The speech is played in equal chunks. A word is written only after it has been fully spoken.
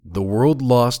The world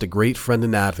lost a great friend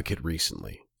and advocate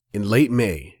recently. In late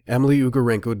May, Emily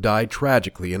Ugarenko died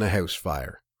tragically in a house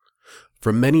fire.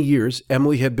 For many years,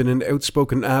 Emily had been an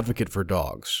outspoken advocate for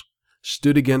dogs,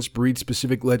 stood against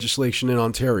breed-specific legislation in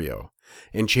Ontario,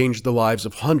 and changed the lives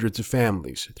of hundreds of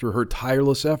families through her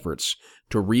tireless efforts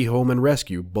to rehome and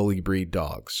rescue bully breed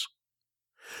dogs.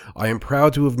 I am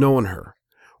proud to have known her,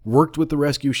 worked with the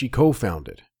rescue she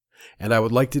co-founded, and I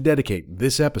would like to dedicate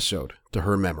this episode to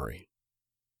her memory.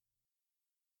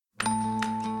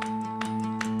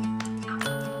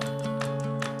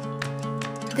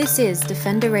 This is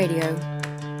Defender Radio.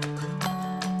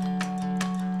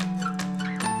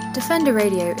 Defender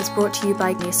Radio is brought to you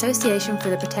by the Association for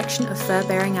the Protection of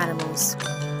Fur-Bearing Animals.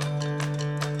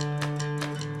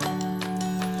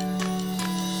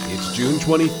 It's June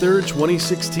 23rd,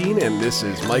 2016, and this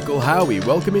is Michael Howie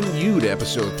welcoming you to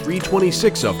episode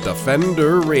 326 of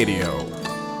Defender Radio.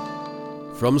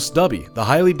 From Stubby, the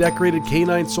highly decorated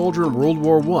canine soldier in World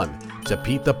War I, to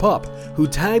Pete the pup, who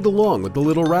tagged along with the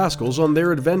Little Rascals on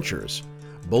their adventures,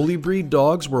 bully breed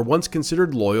dogs were once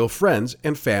considered loyal friends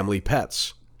and family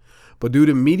pets. But due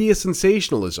to media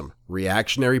sensationalism,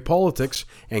 reactionary politics,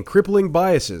 and crippling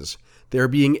biases, they are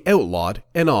being outlawed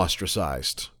and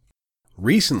ostracized.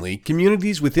 Recently,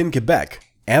 communities within Quebec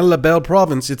and La Belle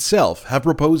Province itself have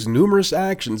proposed numerous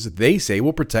actions they say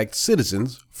will protect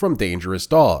citizens from dangerous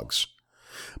dogs.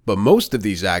 But most of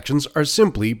these actions are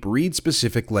simply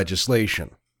breed-specific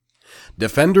legislation.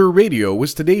 Defender Radio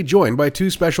was today joined by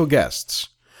two special guests,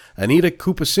 Anita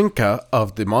Kupasinka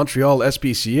of the Montreal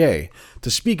SPCA to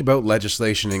speak about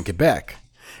legislation in Quebec,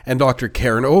 and Dr.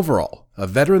 Karen Overall, a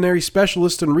veterinary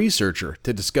specialist and researcher,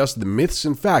 to discuss the myths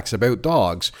and facts about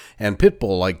dogs and pit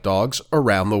bull-like dogs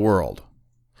around the world.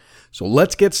 So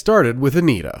let's get started with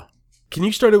Anita. Can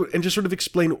you start out and just sort of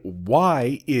explain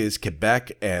why is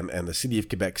Quebec and the city of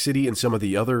Quebec City and some of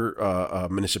the other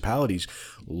municipalities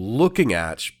looking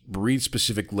at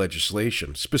breed-specific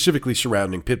legislation, specifically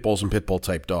surrounding pit bulls and pit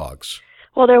bull-type dogs?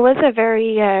 Well, there was a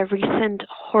very recent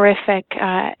horrific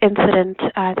incident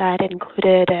that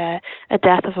included a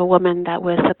death of a woman that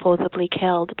was supposedly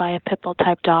killed by a pit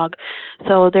bull-type dog.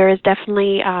 So there is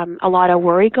definitely a lot of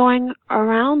worry going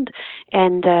around,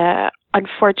 and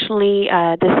unfortunately,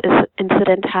 this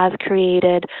incident has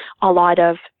created a lot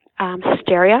of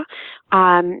hysteria,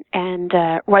 and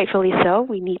rightfully so.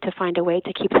 We need to find a way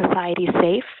to keep society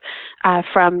safe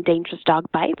from dangerous dog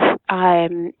bites.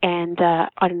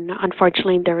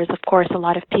 Unfortunately, there is, of course, a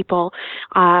lot of people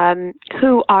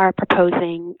who are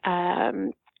proposing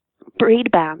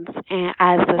breed bans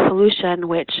as the solution,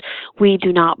 which we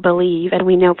do not believe, and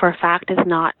we know for a fact is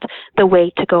not the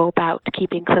way to go about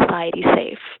keeping society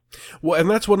safe. Well, and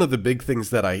that's one of the big things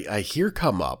that I hear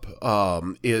come up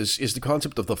is the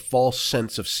concept of the false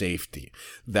sense of safety,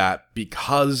 that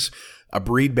because a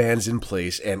breed ban's in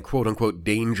place and quote-unquote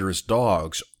dangerous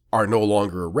dogs are no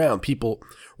longer around, people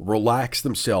relax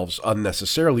themselves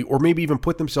unnecessarily or maybe even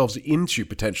put themselves into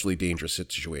potentially dangerous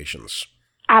situations.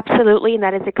 Absolutely, and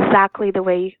that is exactly the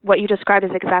way, what you described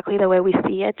is exactly the way we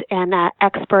see it, and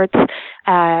experts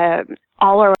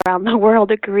all around the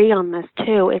world agree on this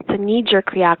too. It's a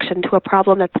knee-jerk reaction to a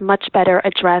problem that's much better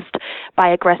addressed by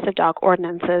aggressive dog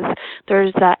ordinances.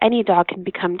 There's any dog can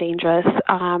become dangerous.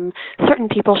 Certain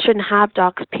people shouldn't have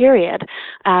dogs, period,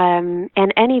 and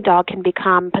any dog can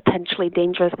become potentially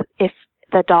dangerous if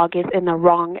the dog is in the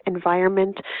wrong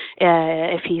environment,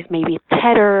 if he's maybe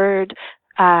tethered,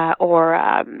 or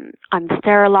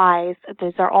unsterilized.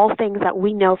 These are all things that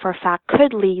we know for a fact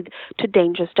could lead to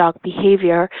dangerous dog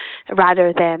behavior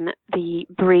rather than the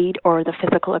breed or the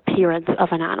physical appearance of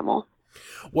an animal.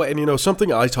 Well, and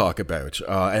something I talk about,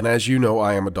 and as you know,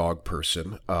 I am a dog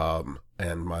person,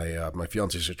 and my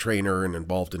fiance is a trainer and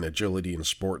involved in agility and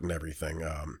sport and everything.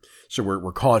 So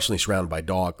we're constantly surrounded by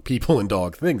dog people and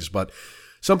dog things, but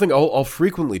something I'll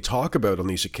frequently talk about on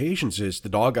these occasions is the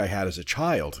dog I had as a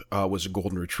child was a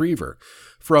golden retriever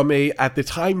from at the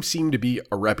time seemed to be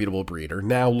a reputable breeder.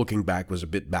 Now looking back was a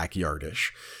bit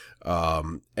backyardish.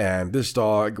 And this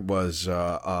dog was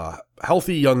a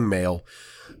healthy young male,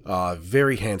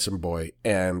 very handsome boy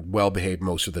and well behaved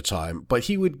most of the time. But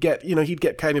he would get, he'd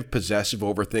get kind of possessive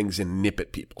over things and nip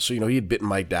at people. So, he had bitten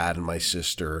my dad and my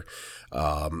sister.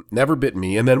 Never bit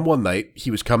me. And then one night he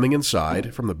was coming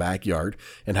inside from the backyard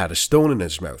and had a stone in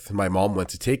his mouth. And my mom went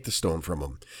to take the stone from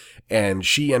him, and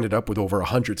she ended up with over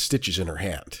 100 stitches in her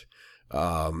hand.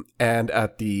 And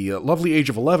at the lovely age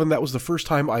of 11, that was the first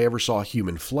time I ever saw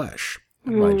human flesh,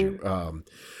 mind you.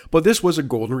 But this was a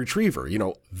golden retriever,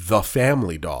 the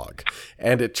family dog.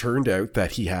 And it turned out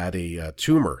that he had a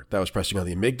tumor that was pressing on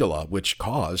the amygdala, which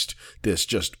caused this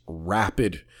just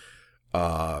rapid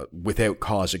without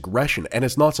cause aggression. And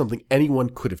it's not something anyone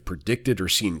could have predicted or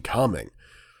seen coming.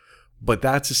 But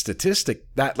that's a statistic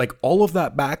that, like, all of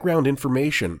that background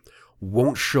information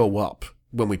won't show up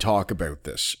when we talk about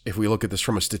this. If we look at this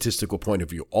from a statistical point of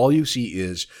view, all you see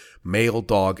is male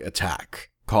dog attack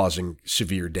causing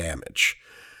severe damage.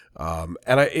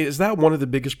 Is that one of the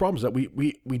biggest problems, that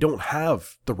we don't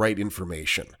have the right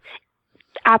information?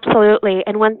 Absolutely.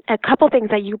 And a couple things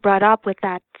that you brought up with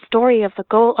that story of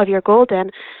your golden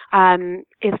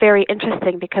is very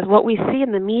interesting, because what we see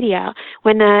in the media,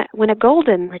 when a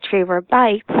golden retriever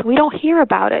bites, we don't hear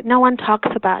about it. No one talks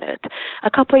about it.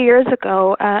 A couple of years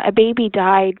ago, a baby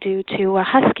died due to a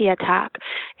husky attack,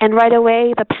 and right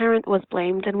away the parent was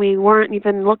blamed, and we weren't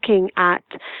even looking at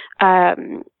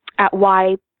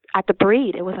why. At the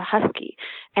breed, it was a husky,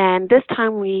 and this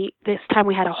time we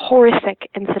had a horrific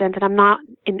incident. And I'm not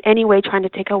in any way trying to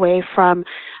take away from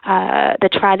the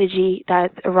tragedy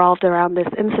that evolved around this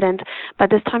incident, but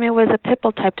this time it was a pit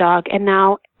bull type dog, and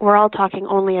now we're all talking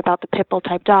only about the pit bull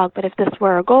type dog. But if this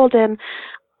were a golden,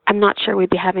 I'm not sure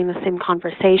we'd be having the same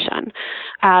conversation.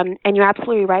 And you're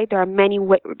absolutely right. There are many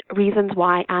reasons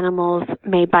why animals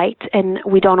may bite, and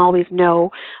we don't always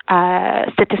know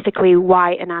statistically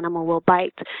why an animal will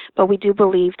bite. But we do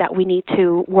believe that we need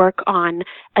to work on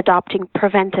adopting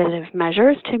preventative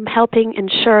measures to helping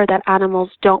ensure that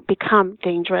animals don't become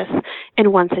dangerous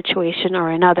in one situation or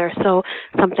another. So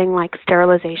something like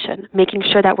sterilization, making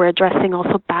sure that we're addressing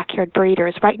also backyard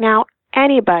breeders. Right now,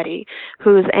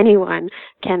 anyone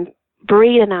can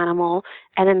breed an animal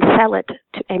and then sell it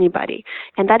to anybody.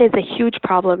 And that is a huge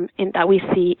problem that we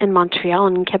see in Montreal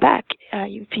and in Quebec.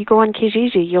 If you go on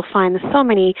Kijiji, you'll find so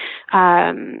many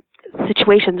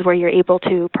situations where you're able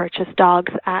to purchase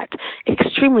dogs at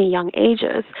extremely young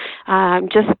ages.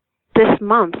 Just this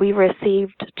month, we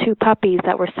received 2 puppies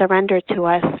that were surrendered to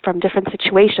us from different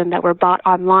situations that were bought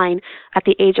online at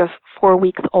the age of 4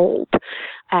 weeks old.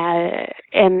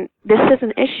 And this is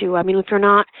an issue. I mean,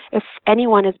 if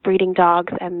anyone is breeding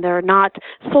dogs and they're not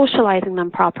socializing them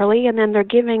properly, and then they're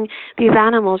giving these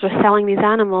animals or selling these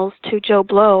animals to Joe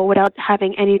Blow without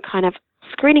having any kind of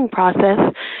screening process,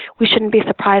 we shouldn't be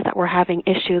surprised that we're having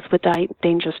issues with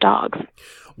dangerous dogs.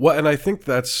 Well, and I think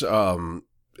that's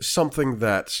something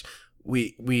that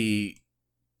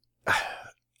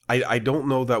I don't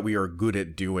know that we are good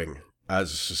at doing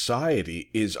as a society,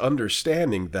 is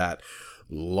understanding that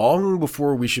long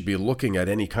before we should be looking at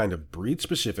any kind of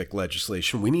breed-specific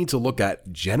legislation, we need to look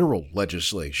at general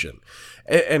legislation.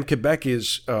 And Quebec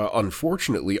is,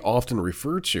 unfortunately, often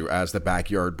referred to as the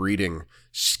backyard breeding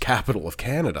capital of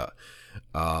Canada.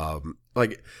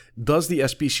 Does the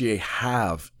SPCA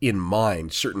have in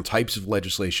mind certain types of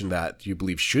legislation that you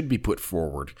believe should be put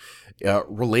forward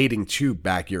relating to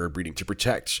backyard breeding to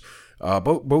protect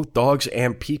both dogs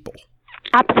and people?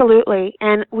 Absolutely.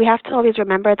 And we have to always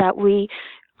remember that we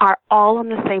are all on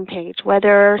the same page,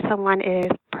 whether someone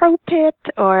is pro-pit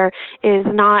or is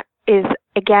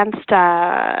against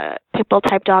pit bull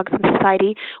type dogs in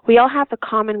society. We all have a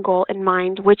common goal in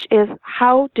mind, which is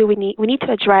we need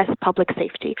to address public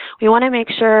safety. We want to make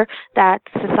sure that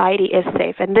society is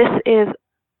safe. And this is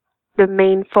the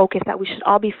main focus that we should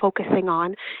all be focusing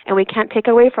on, and we can't take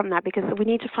away from that, because we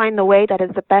need to find the way that is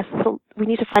the best. We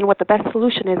need to find what the best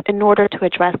solution is in order to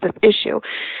address this issue.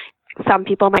 Some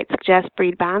people might suggest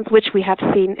breed bans, which we have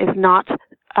seen is not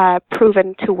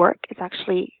proven to work. It's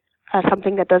actually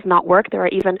something that does not work. There are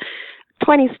even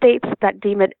 20 states that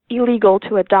deem it illegal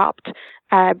to adopt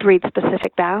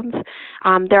breed-specific bans.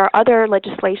 There are other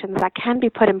legislations that can be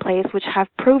put in place which have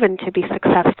proven to be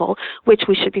successful, which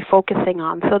we should be focusing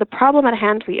on. So the problem at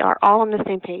hand, we are all on the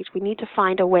same page. We need to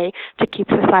find a way to keep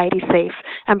society safe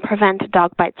and prevent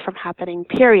dog bites from happening,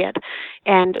 period.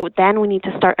 And then we need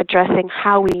to start addressing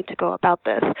how we need to go about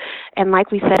this. And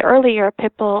like we said earlier,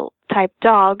 pit bull type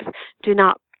dogs do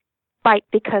not bite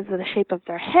because of the shape of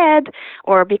their head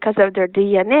or because of their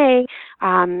DNA.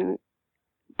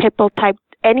 Pit bull type,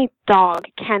 any dog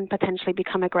can potentially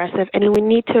become aggressive, and we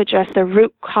need to address the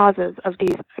root causes of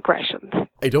these aggressions.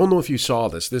 I don't know if you saw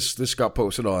this. This got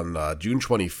posted on June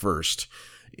 21st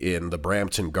in the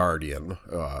Brampton Guardian.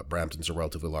 Brampton's a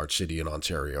relatively large city in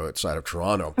Ontario outside of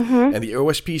Toronto. Mm-hmm. And the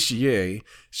OSPCA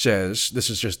says,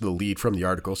 this is just the lead from the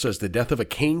article, says the death of a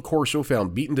cane corso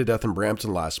found beaten to death in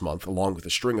Brampton last month, along with a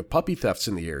string of puppy thefts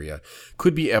in the area,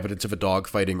 could be evidence of a dog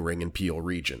fighting ring in Peel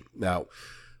region. Now,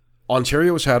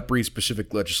 Ontario has had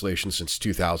breed-specific legislation since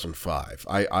 2005.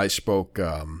 I spoke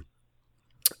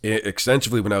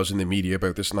extensively when I was in the media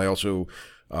about this, and I also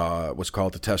was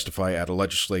called to testify at a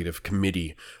legislative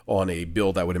committee on a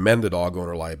bill that would amend the Dog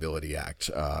Owner Liability Act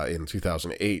in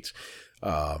 2008.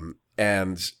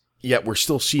 And yet we're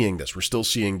still seeing this. We're still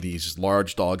seeing these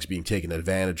large dogs being taken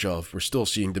advantage of. We're still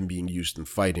seeing them being used in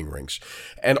fighting rings.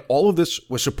 And all of this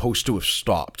was supposed to have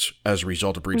stopped as a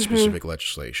result of breed-specific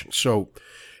legislation. So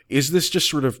is this just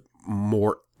sort of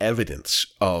more evidence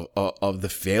of the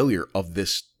failure of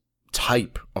this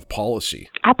type of policy?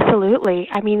 Absolutely.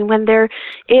 I mean, when there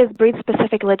is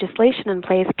breed-specific legislation in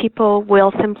place, people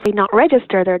will simply not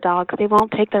register their dogs. They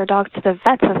won't take their dogs to the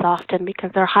vets as often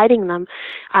because they're hiding them,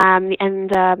 and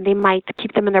they might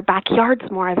keep them in their backyards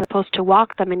more as opposed to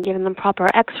walk them and giving them proper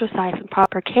exercise and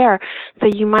proper care. So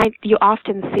you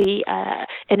often see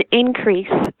an increase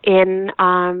in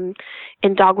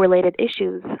dog-related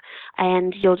issues,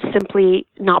 and you'll simply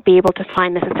not be able to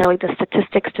find necessarily the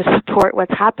statistics to support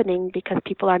what's happening because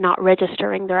people are not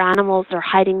registering their animals, they're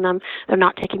hiding them, they're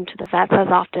not taking to the vets as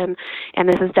often, and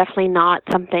this is definitely not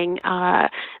something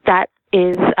that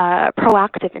is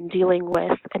proactive in dealing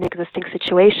with an existing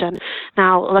situation.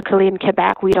 Now, luckily in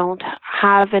Quebec, we don't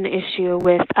have an issue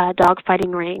with dog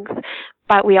fighting rings,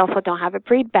 but we also don't have a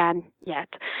breed ban yet.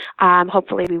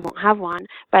 Hopefully we won't have one.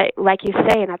 But like you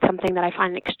say, and that's something that I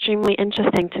find extremely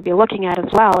interesting to be looking at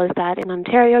as well, is that in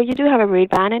Ontario you do have a breed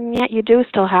ban, and yet you do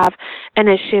still have an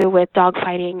issue with dog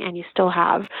fighting, and you still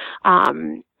have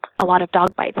a lot of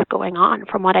dog bites going on.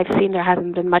 From what I've seen, there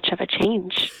hasn't been much of a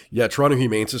change. Yeah, Toronto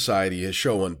Humane Society has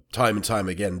shown time and time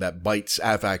again that bites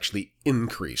have actually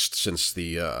increased since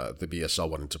the BSL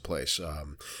went into place.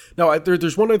 Now,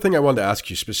 there's one other thing I wanted to ask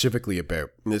you specifically about.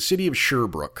 In the city of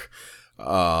Sherbrooke,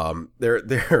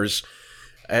 there's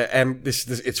and this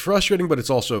it's frustrating, but it's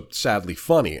also sadly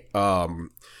funny.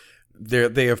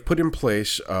 They have put in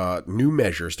place new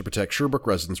measures to protect Sherbrooke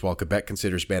residents while Quebec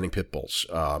considers banning pit bulls.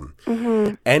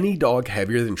 Any dog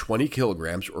heavier than 20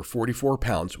 kilograms or 44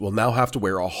 pounds will now have to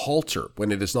wear a halter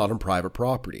when it is not on private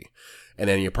property. And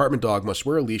any apartment dog must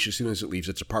wear a leash as soon as it leaves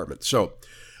its apartment. So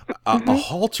a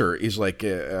halter is like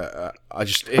a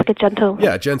gentle.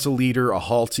 Yeah, a gentle leader, a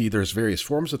halty. There's various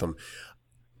forms of them.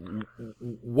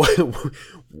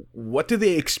 What do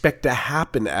they expect to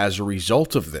happen as a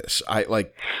result of this?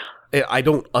 I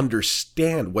don't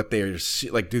understand what they're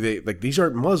like. Do they like these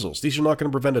aren't muzzles? These are not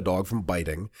going to prevent a dog from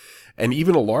biting, and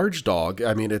even a large dog.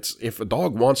 I mean, it's if a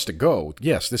dog wants to go,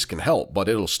 yes, this can help, but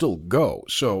it'll still go.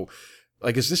 So,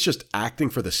 like, is this just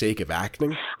acting for the sake of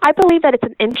acting? I believe that it's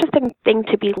an interesting thing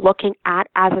to be looking at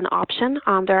as an option.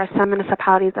 There are some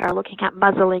municipalities that are looking at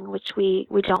muzzling, which we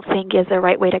don't think is the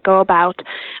right way to go about.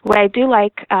 What I do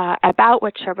like about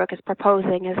what Sherbrooke is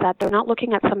proposing is that they're not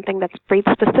looking at something that's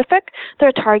breed-specific.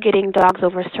 They're targeting dogs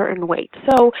over a certain weight.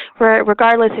 So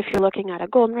regardless if you're looking at a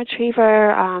Golden Retriever,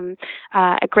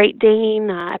 a Great Dane,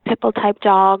 a Pit Bull-type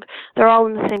dog, they're all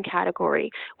in the same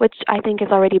category, which I think is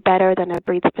already better than a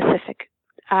breed-specific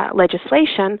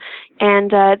legislation. And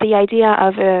the idea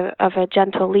of a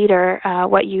gentle leader,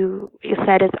 what you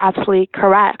said is absolutely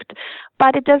correct,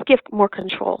 but it does give more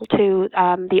control to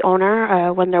the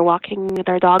owner when they're walking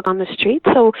their dog on the street.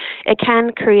 So it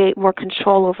can create more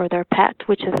control over their pet,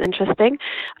 which is interesting.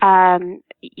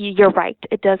 You're right,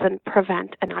 it doesn't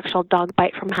prevent an actual dog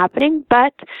bite from happening,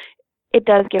 but it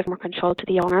does give more control to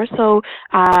the owner, so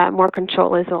more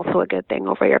control is also a good thing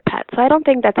over your pet. So I don't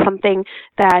think that's something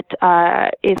that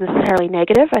is necessarily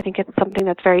negative. I think it's something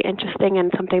that's very interesting and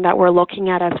something that we're looking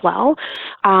at as well.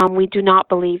 We do not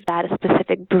believe that a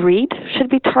specific breed should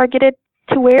be targeted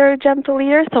to wear a gentle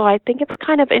leader, so I think it's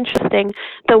kind of interesting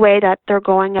the way that they're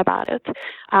going about it.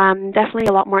 Definitely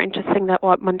a lot more interesting than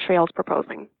what Montreal's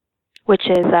proposing, which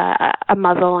is a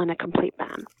muzzle and a complete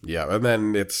ban. Yeah, and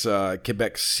then it's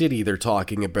Quebec City. They're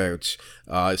talking about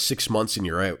 6 months and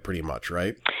you're out, pretty much,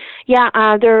 right? Yeah,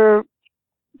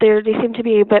 they seem to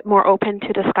be a bit more open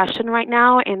to discussion right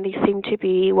now, and they seem to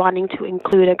be wanting to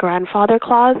include a grandfather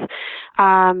clause.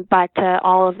 But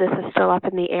all of this is still up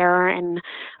in the air, and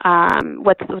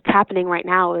what's happening right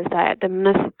now is that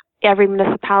every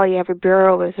municipality, every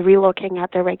bureau is relooking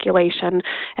at their regulation,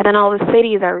 and then all the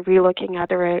cities are relooking at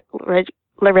their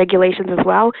regulations as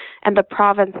well, and the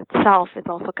province itself is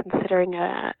also considering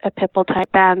a pit bull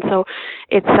type ban. So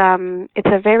it's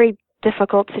a very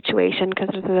difficult situation because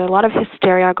there's a lot of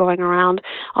hysteria going around.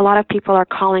 A lot of people are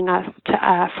calling us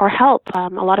for help. A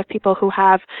lot of people who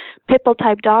have pit bull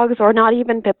type dogs or not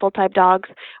even pit bull type dogs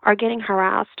are getting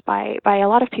harassed by a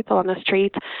lot of people on the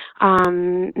street,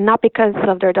 not because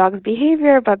of their dog's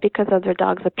behavior, but because of their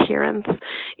dog's appearance.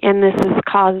 And this has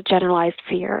caused generalized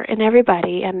fear in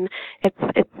everybody. And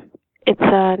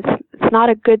it's not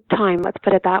a good time, let's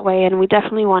put it that way, and we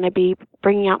definitely want to be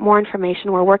bringing out more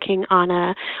information. We're working on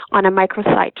a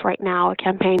microsite right now, a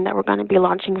campaign that we're going to be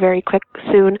launching very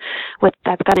soon,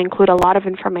 that's going to include a lot of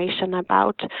information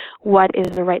about what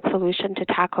is the right solution to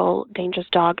tackle dangerous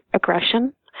dog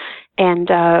aggression and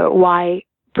why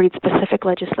breed-specific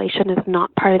legislation is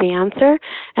not part of the answer,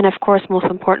 and of course, most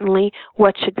importantly,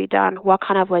 what should be done, what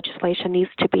kind of legislation needs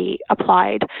to be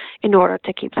applied in order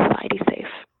to keep society safe.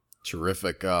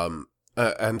 Terrific.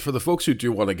 And for the folks who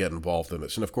do want to get involved in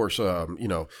this, and of course,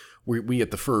 we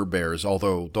at the Fur Bears,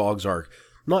 although dogs are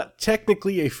not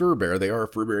technically a fur bear, they are a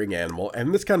fur-bearing animal,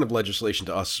 and this kind of legislation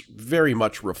to us very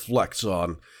much reflects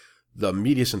on the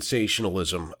media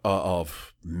sensationalism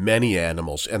of many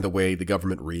animals and the way the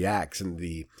government reacts and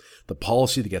the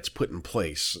policy that gets put in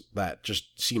place that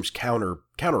just seems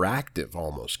counteractive,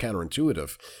 almost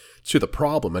counterintuitive to the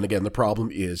problem. And again, the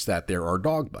problem is that there are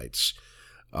dog bites,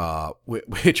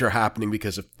 which are happening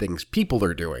because of things people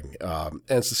are doing. And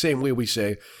it's the same way we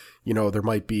say, there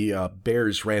might be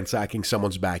bears ransacking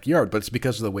someone's backyard, but it's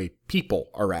because of the way people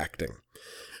are acting.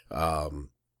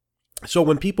 So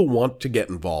when people want to get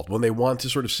involved, when they want to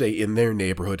sort of say in their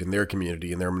neighborhood, in their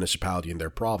community, in their municipality, in their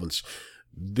province,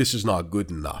 this is not good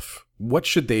enough, what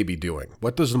should they be doing?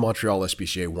 What does the Montreal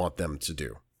SPCA want them to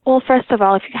do? Well, first of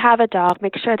all, if you have a dog,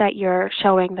 make sure that you're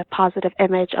showing the positive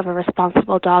image of a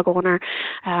responsible dog owner.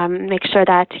 Make sure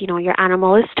that, your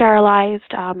animal is sterilized.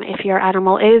 If your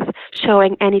animal is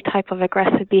showing any type of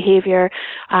aggressive behavior,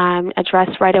 address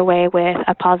right away with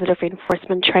a positive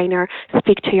reinforcement trainer.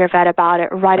 Speak to your vet about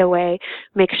it right away.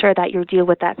 Make sure that you deal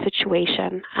with that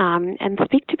situation. And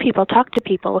speak to people, talk to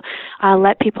people.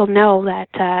 Let people know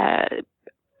that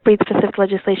breed-specific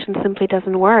legislation simply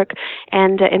doesn't work.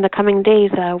 And in the coming days,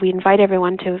 we invite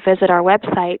everyone to visit our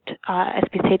website,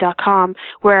 spca.com,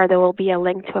 where there will be a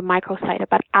link to a microsite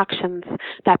about actions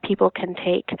that people can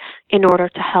take in order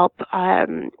to help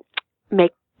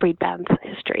make breed bans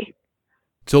history.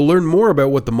 To learn more about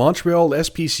what the Montreal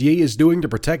SPCA is doing to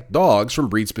protect dogs from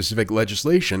breed-specific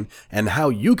legislation and how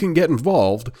you can get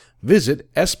involved, visit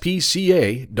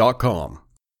spca.com.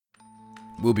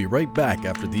 We'll be right back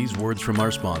after these words from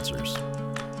our sponsors.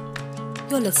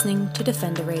 You're listening to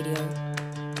Defender Radio.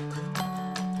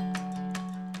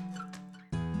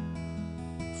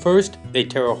 First, they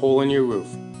tear a hole in your roof.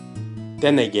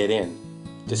 Then they get in,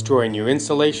 destroying your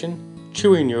insulation,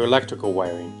 chewing your electrical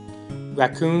wiring.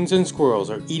 Raccoons and squirrels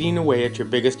are eating away at your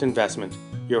biggest investment,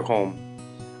 your home.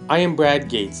 I am Brad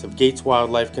Gates of Gates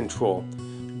Wildlife Control.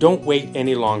 Don't wait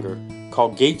any longer. Call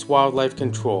Gates Wildlife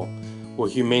Control. We'll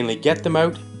humanely get them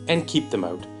out and keep them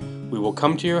out. We will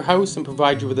come to your house and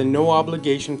provide you with a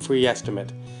no-obligation free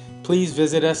estimate. Please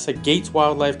visit us at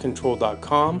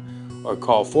gateswildlifecontrol.com or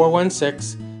call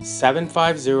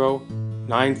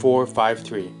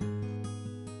 416-750-9453.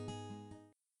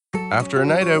 After a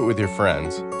night out with your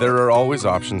friends, there are always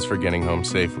options for getting home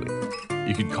safely.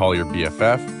 You could call your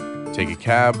BFF, take a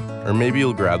cab, or maybe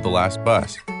you'll grab the last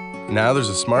bus. Now there's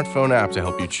a smartphone app to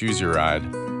help you choose your ride.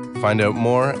 Find out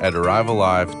more at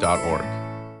arrivealive.org.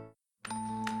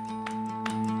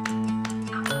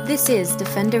 This is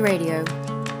Defender Radio.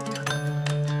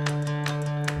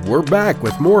 We're back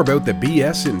with more about the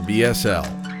BS in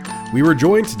BSL. We were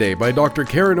joined today by Dr.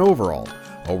 Karen Overall,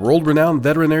 a world-renowned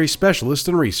veterinary specialist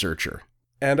and researcher.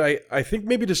 And I think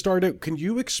maybe to start out, can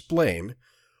you explain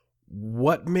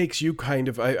what makes you kind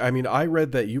of... I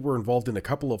read that you were involved in a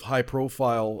couple of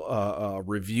high-profile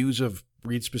reviews of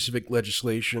breed-specific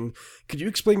legislation. Could you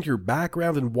explain your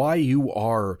background and why you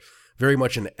are very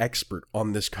much an expert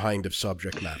on this kind of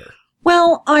subject matter?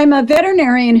 Well, I'm a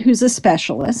veterinarian who's a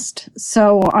specialist.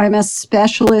 So I'm a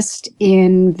specialist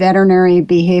in veterinary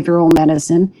behavioral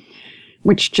medicine,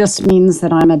 which just means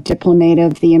that I'm a diplomate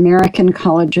of the American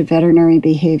College of Veterinary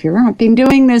Behavior. I've been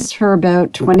doing this for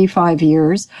about 25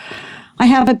 years. I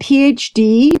have a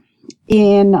PhD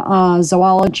in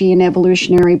zoology and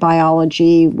evolutionary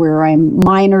biology, where I'm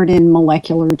minored in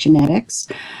molecular genetics.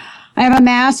 I have a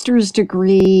master's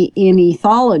degree in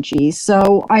ethology,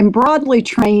 so I'm broadly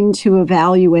trained to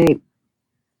evaluate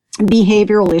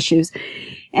behavioral issues.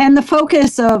 And the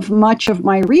focus of much of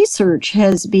my research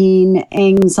has been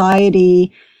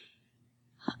anxiety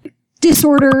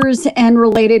disorders and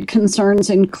related concerns,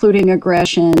 including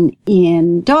aggression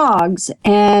in dogs.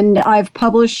 And I've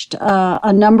published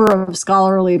a number of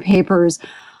scholarly papers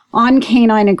on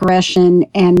canine aggression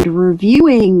and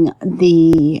reviewing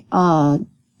the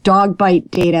dog bite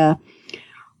data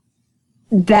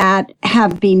that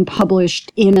have been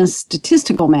published in a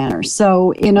statistical manner.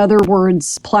 So in other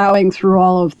words, plowing through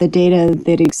all of the data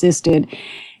that existed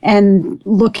and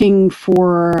looking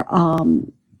for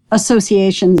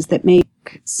associations that make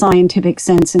scientific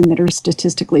sense and that are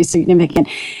statistically significant.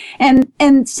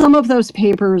 And some of those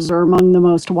papers are among the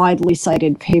most widely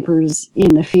cited papers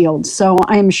in the field. So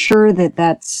I'm sure that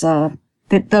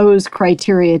that those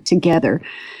criteria together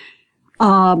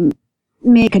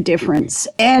make a difference.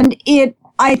 And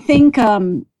I think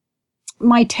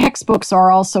my textbooks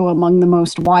are also among the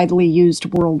most widely used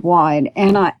worldwide.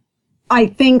 And I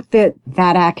think that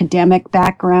academic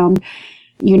background,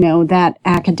 that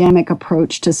academic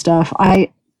approach to stuff,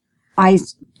 I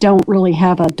don't really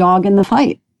have a dog in the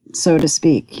fight, so to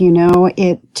speak.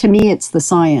 To me, it's the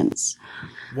science.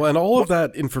 Well, and all of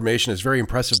that information is very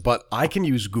impressive, but I can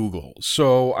use Google,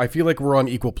 so I feel like we're on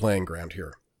equal playing ground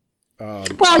here.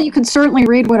 Well, you can certainly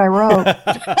read what I wrote.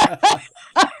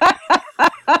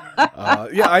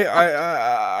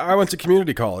 I went to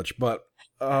community college, but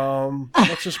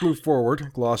let's just move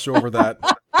forward, gloss over that.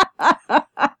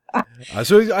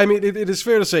 It is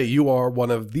fair to say you are one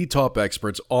of the top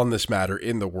experts on this matter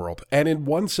in the world. And in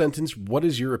one sentence, what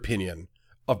is your opinion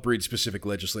of breed-specific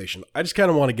legislation? I just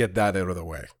kind of want to get that out of the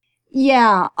way.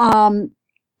 Yeah,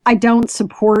 I don't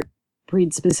support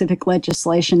breed-specific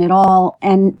legislation at all.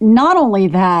 And not only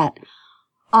that,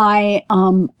 I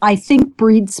think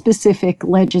breed-specific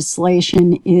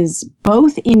legislation is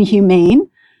both inhumane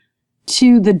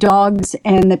to the dogs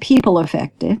and the people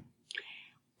affected,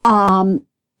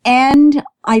 and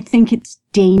I think it's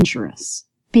dangerous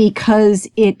because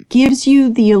it gives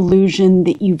you the illusion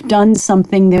that you've done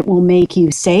something that will make you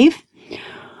safe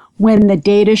when the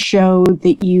data show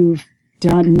that you've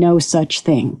done no such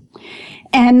thing.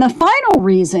 And the final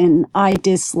reason I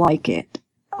dislike it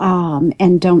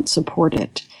and don't support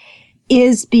it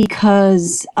is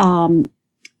because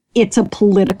it's a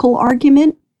political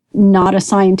argument, not a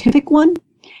scientific one.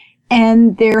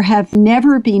 And there have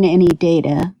never been any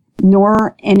data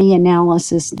nor any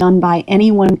analysis done by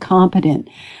anyone competent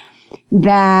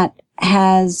that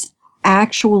has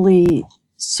actually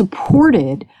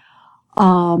supported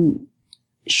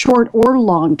short or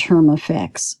long-term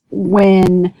effects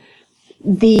when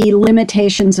the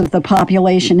limitations of the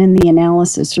population in the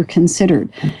analysis are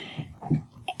considered.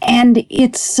 And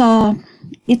it's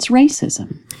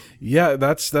racism. Yeah,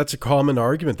 that's a common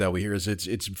argument that we hear. Is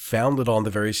it's founded on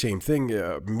the very same thing,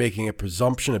 making a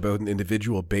presumption about an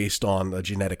individual based on a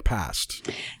genetic past.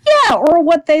 Yeah, or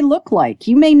what they look like.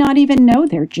 You may not even know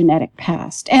their genetic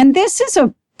past. And this is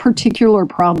a particular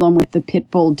problem with the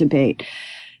pit bull debate,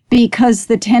 because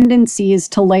the tendency is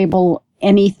to label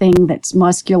anything that's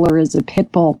muscular as a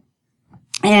pit bull.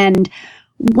 And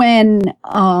when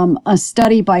a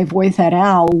study by Voith et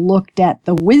al. Looked at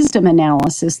the wisdom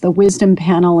analysis, the wisdom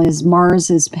panel is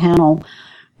Mars's panel,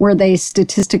 where they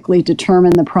statistically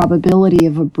determine the probability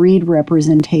of a breed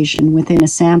representation within a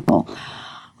sample.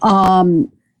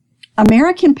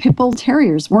 American Pit Bull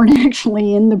Terriers weren't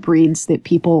actually in the breeds that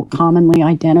people commonly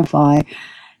identify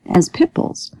as pit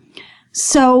bulls.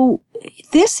 So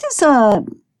this is a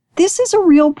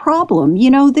real problem.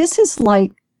 This is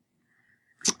like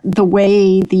the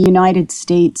way the United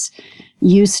States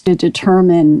used to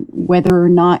determine whether or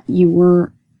not you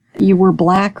were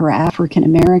black or African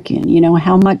American.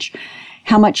 How much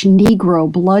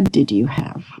Negro blood did you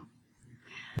have?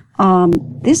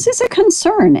 This is a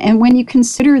concern. And when you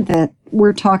consider that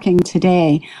we're talking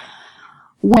today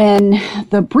when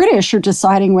the British are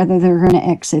deciding whether they're going to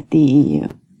exit the EU,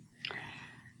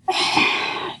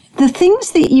 the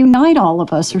things that unite all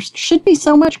of us should be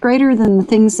so much greater than the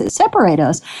things that separate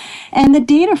us. And the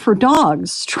data for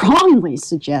dogs strongly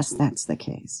suggests that's the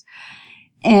case.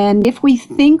 And if we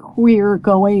think we're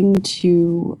going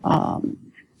to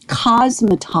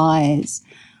cosmetize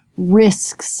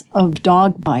risks of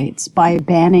dog bites by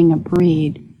banning a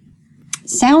breed,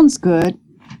 sounds good,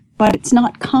 but it's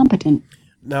not competent.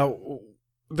 Now,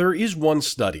 there is one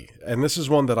study, and this is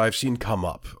one that I've seen come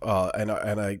up, and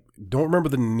I don't remember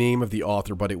the name of the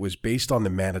author, but it was based on the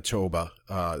Manitoba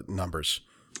numbers.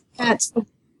 It's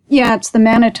the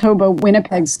Manitoba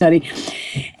Winnipeg study,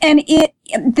 and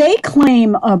they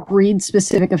claim a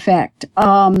breed-specific effect.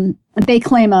 They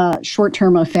claim a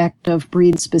short-term effect of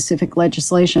breed-specific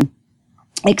legislation,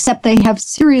 except they have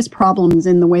serious problems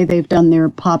in the way they've done their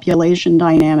population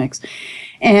dynamics.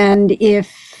 And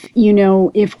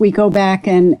if we go back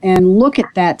and look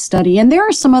at that study, and there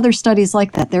are some other studies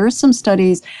like that. There are some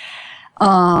studies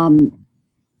out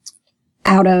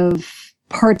of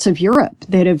parts of Europe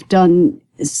that have done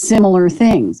similar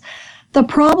things. The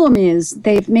problem is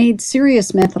they've made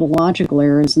serious methodological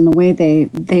errors in the way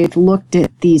they've looked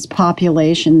at these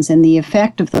populations and the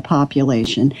effect of the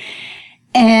population.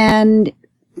 And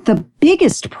the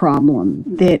biggest problem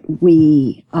that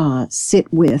we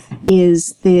sit with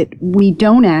is that we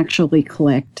don't actually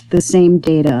collect the same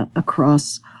data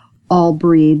across all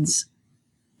breeds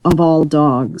of all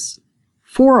dogs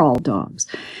for all dogs.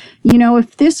 You know,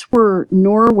 if this were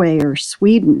Norway or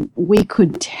Sweden, we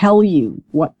could tell you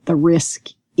what the risk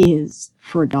is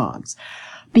for dogs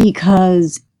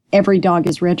because every dog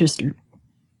is registered.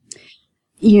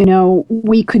 You know,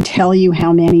 we could tell you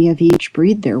how many of each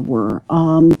breed there were.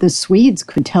 The Swedes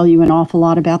could tell you an awful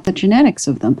lot about the genetics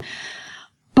of them.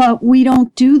 But we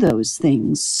don't do those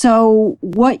things. So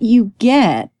what you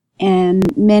get,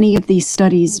 and many of these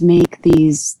studies make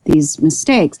these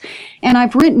mistakes, and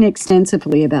I've written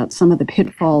extensively about some of the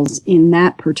pitfalls in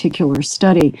that particular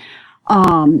study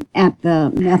at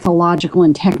the methodological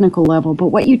and technical level. But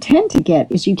what you tend to get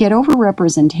is you get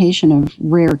overrepresentation of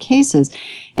rare cases.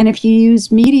 And if you use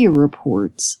media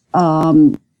reports,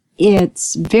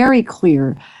 it's very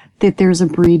clear that there's a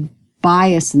breed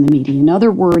bias in the media. In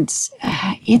other words,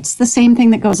 it's the same thing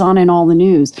that goes on in all the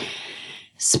news.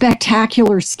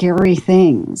 Spectacular, scary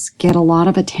things get a lot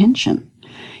of attention.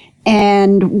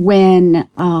 And when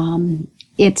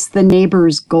it's the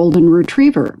neighbor's golden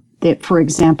retriever that, for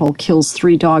example, kills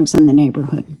 3 dogs in the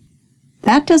neighborhood,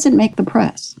 that doesn't make the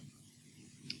press.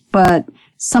 But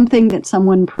something that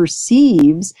someone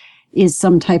perceives is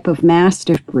some type of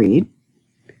Mastiff breed,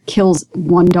 kills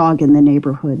 1 dog in the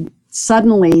neighborhood,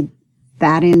 suddenly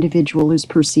that individual is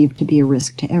perceived to be a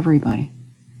risk to everybody.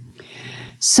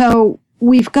 So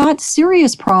we've got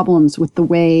serious problems with the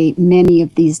way many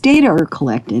of these data are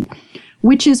collected,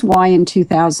 which is why in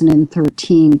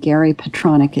 2013, Gary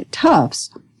Petronic at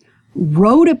Tufts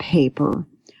wrote a paper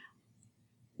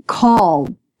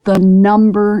called The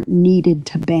Number Needed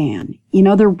to Ban. In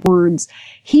other words,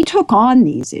 he took on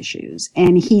these issues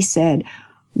and he said,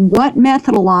 what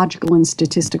methodological and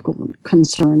statistical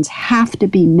concerns have to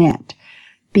be met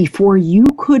before you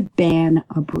could ban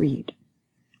a breed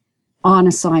on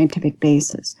a scientific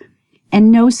basis?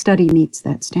 And no study meets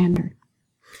that standard.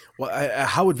 Well,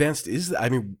 how advanced is that? I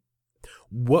mean,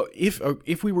 what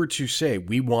if we were to say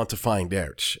we want to find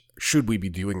out, should we be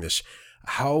doing this?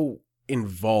 How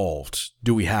involved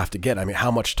do we have to get? I mean,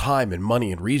 how much time and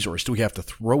money and resource do we have to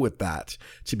throw at that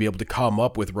to be able to come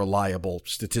up with reliable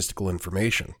statistical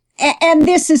information? And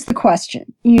this is the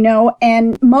question, you know,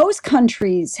 and most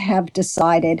countries have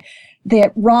decided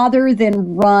that rather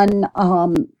than run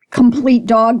complete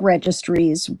dog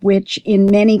registries, which in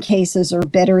many cases are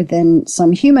better than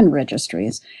some human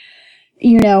registries,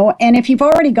 you know, and if you've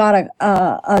already got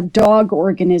a dog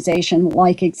organization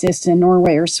like exists in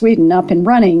Norway or Sweden up and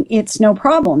running, it's no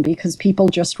problem because people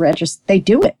just register. They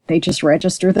do it. They just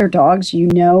register their dogs. You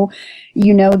know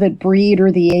the breed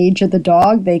or the age of the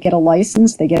dog. They get a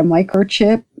license. They get a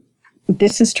microchip.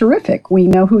 This is terrific. We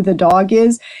know who the dog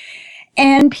is.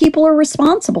 And people are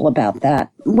responsible about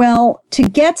that. Well, to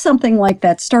get something like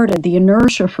that started, the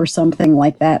inertia for something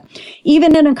like that,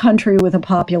 even in a country with a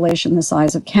population the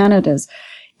size of Canada's,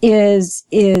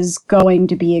 is going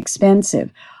to be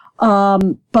expensive.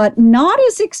 But not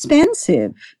as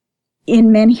expensive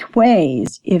in many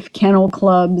ways if kennel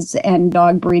clubs and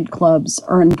dog breed clubs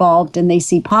are involved and they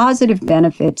see positive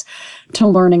benefits to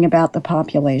learning about the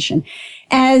population,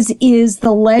 as is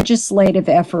the legislative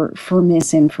effort for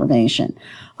misinformation.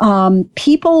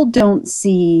 People don't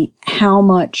see how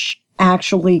much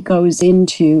actually goes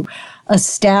into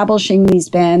establishing these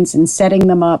bans and setting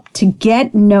them up to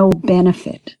get no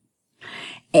benefit.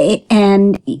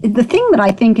 And the thing that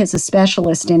I think as a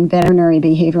specialist in veterinary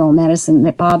behavioral medicine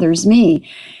that bothers me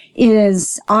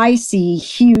is I see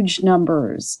huge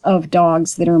numbers of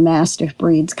dogs that are Mastiff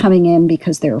breeds coming in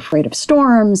because they're afraid of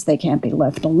storms, they can't be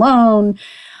left alone.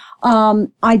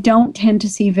 I don't tend to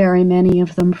see very many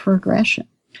of them for aggression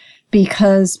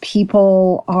because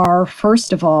people are,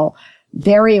 first of all,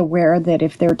 very aware that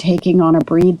if they're taking on a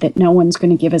breed that no one's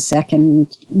going to give a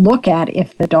second look at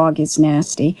if the dog is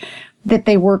nasty, that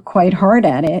they work quite hard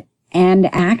at it.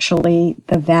 And actually,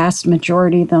 the vast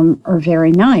majority of them are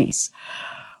very nice.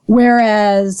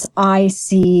 Whereas I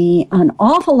see an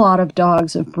awful lot of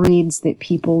dogs of breeds that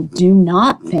people do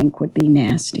not think would be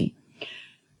nasty,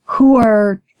 who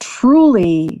are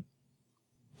truly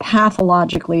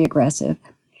pathologically aggressive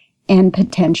and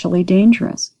potentially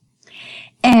dangerous.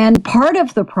 And part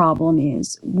of the problem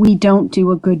is we don't do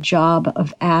a good job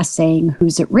of assaying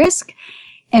who's at risk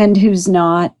and who's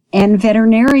not. And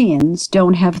veterinarians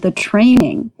don't have the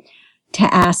training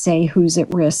to assay who's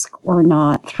at risk or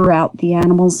not throughout the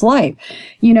animal's life.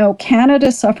 You know,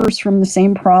 Canada suffers from the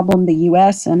same problem the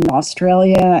US and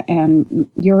Australia and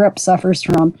Europe suffers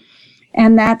from.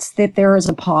 And that's that there is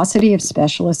a paucity of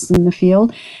specialists in the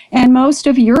field. And most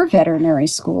of your veterinary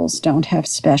schools don't have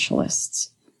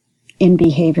specialists in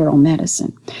behavioral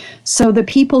medicine. So the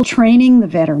people training the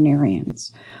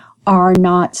veterinarians are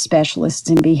not specialists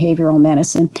in behavioral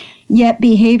medicine, yet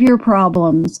behavior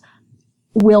problems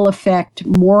will affect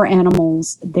more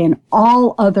animals than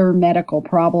all other medical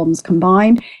problems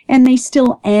combined, and they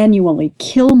still annually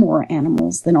kill more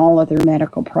animals than all other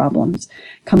medical problems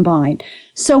combined.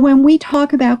 So when we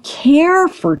talk about care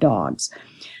for dogs,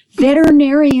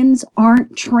 veterinarians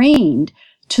aren't trained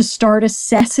to start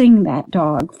assessing that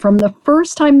dog from the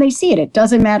first time they see it. It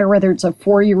doesn't matter whether it's a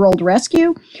 4-year-old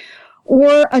rescue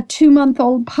or a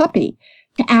 2-month-old puppy,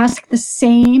 to ask the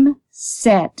same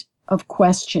set of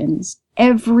questions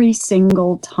every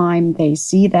single time they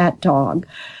see that dog,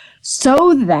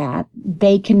 so that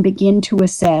they can begin to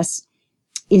assess,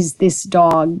 is this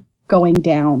dog going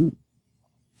down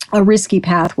a risky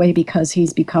pathway because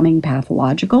he's becoming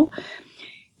pathological?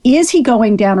 Is he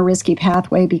going down a risky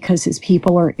pathway because his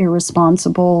people are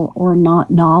irresponsible or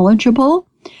not knowledgeable,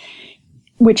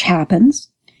 which happens?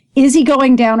 Is he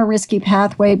going down a risky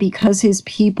pathway because his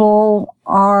people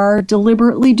are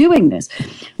deliberately doing this?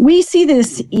 We see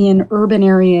this in urban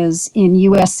areas in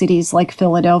U.S. cities like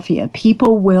Philadelphia.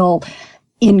 People will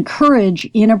encourage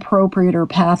inappropriate or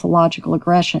pathological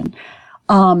aggression,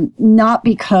 not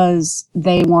because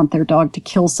they want their dog to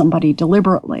kill somebody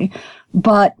deliberately,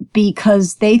 but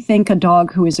because they think a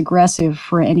dog who is aggressive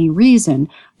for any reason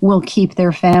will keep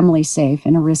their family safe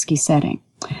in a risky setting.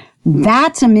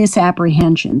 That's a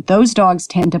misapprehension. Those dogs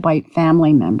tend to bite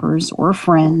family members or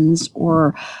friends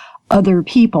or other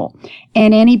people.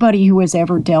 And anybody who has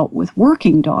ever dealt with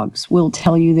working dogs will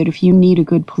tell you that if you need a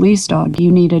good police dog,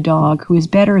 you need a dog who is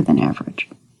better than average.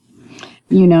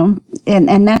 You know,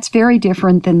 and that's very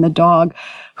different than the dog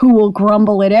who will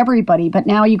grumble at everybody, but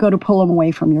now you go to pull him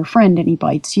away from your friend and he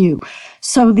bites you.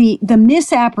 So the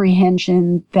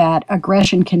misapprehension that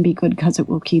aggression can be good because it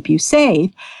will keep you safe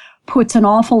puts an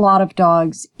awful lot of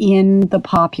dogs in the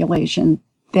population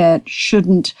that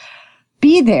shouldn't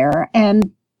be there,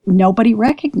 and nobody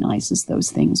recognizes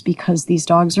those things because these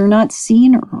dogs are not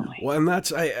seen early. Well, and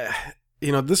that's,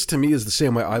 this to me is the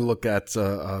same way I look at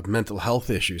mental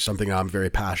health issues, something I'm very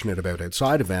passionate about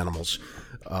outside of animals,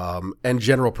 and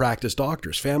general practice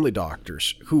doctors, family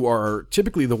doctors, who are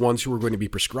typically the ones who are going to be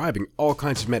prescribing all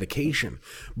kinds of medication,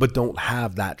 but don't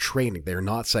have that training. They're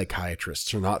not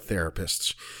psychiatrists or not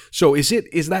therapists. So is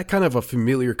that kind of a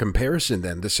familiar comparison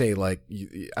then to say, like,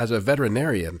 as a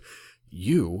veterinarian,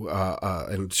 you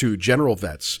and to general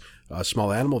vets,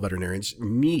 small animal veterinarians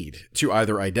need to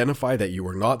either identify that you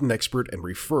are not an expert and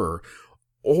refer,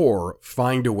 or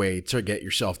find a way to get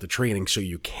yourself the training so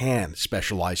you can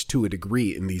specialize to a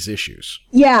degree in these issues.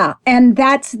 Yeah, and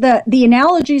that's the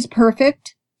analogy is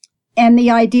perfect, and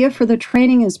the idea for the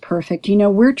training is perfect. You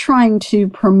know, we're trying to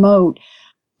promote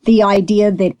the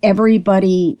idea that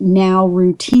everybody now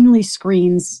routinely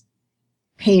screens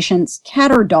patients,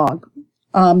 cat or dog,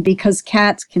 because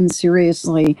cats can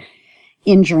seriously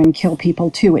injure and kill people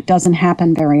too. It doesn't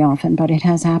happen very often, but it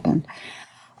has happened.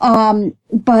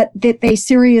 But that they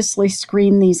seriously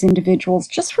screen these individuals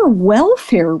just for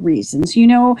welfare reasons. You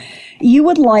know, you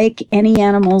would like any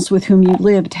animals with whom you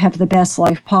live to have the best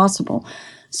life possible.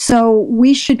 So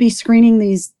we should be screening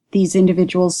these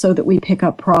individuals so that we pick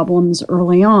up problems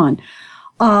early on.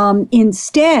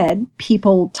 Instead,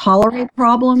 people tolerate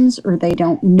problems, or they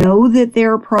don't know that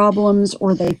they're problems,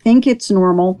 or they think it's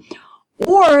normal,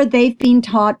 or they've been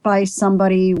taught by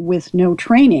somebody with no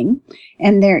training.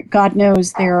 And God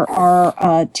knows there are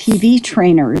TV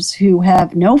trainers who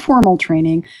have no formal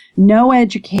training, no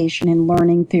education in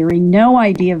learning theory, no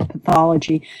idea of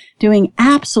pathology, doing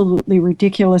absolutely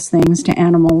ridiculous things to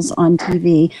animals on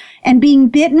TV and being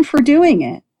bitten for doing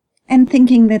it, and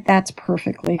thinking that that's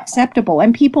perfectly acceptable.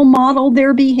 And people model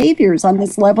their behaviors on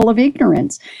this level of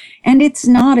ignorance, and it's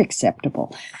not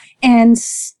acceptable. And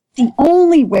the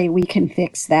only way we can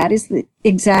fix that is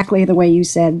exactly the way you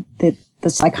said that the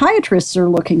psychiatrists are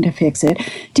looking to fix it,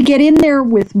 to get in there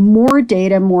with more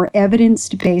data, more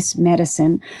evidence-based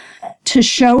medicine, to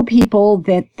show people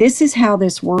that this is how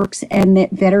this works, and that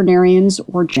veterinarians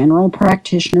or general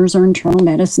practitioners or internal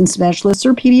medicine specialists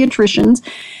or pediatricians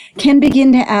can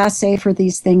begin to assay for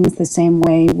these things the same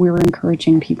way we're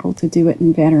encouraging people to do it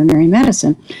in veterinary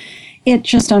medicine. It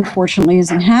just unfortunately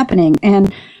isn't happening.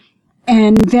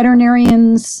 And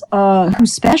veterinarians who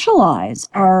specialize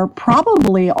are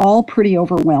probably all pretty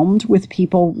overwhelmed with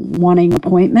people wanting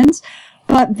appointments,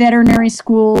 but veterinary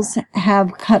schools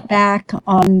have cut back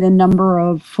on the number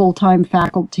of full-time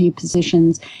faculty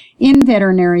positions in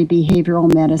veterinary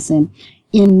behavioral medicine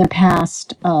in the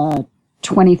past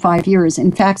 25 years.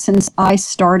 In fact, since I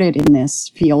started in this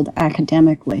field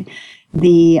academically,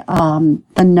 the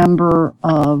number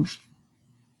of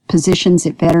positions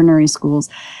at veterinary schools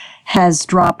has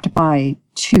dropped by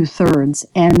 2/3,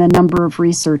 and the number of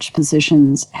research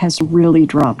positions has really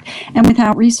dropped. And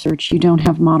without research, you don't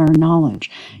have modern knowledge.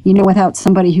 Without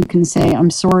somebody who can say, I'm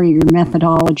sorry, your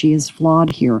methodology is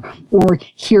flawed here, or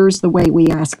here's the way we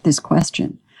ask this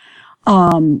question,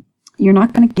 you're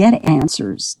not going to get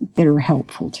answers that are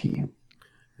helpful to you.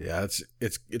 Yeah,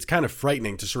 it's kind of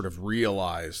frightening to sort of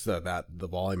realize that the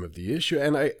volume of the issue.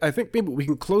 And I think maybe we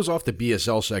can close off the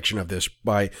BSL section of this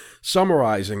by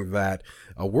summarizing that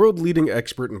a world-leading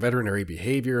expert in veterinary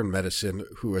behavior and medicine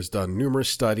who has done numerous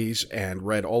studies and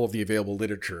read all of the available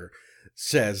literature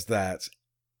says that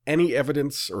any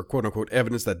evidence, or quote-unquote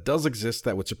evidence, that does exist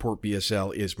that would support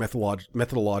BSL is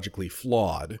methodologically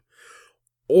flawed,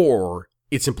 or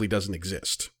it simply doesn't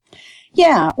exist.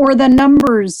 Yeah, or the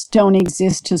numbers don't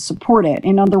exist to support it.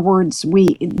 In other words,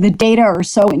 the data are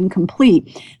so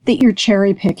incomplete that you're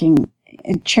cherry picking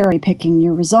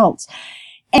your results.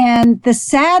 And the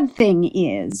sad thing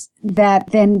is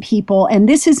that then people, and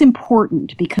this is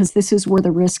important because this is where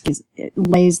the risk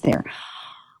lays there.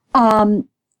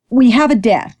 We have a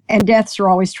death, and deaths are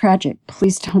always tragic.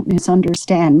 Please don't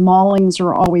misunderstand. Maulings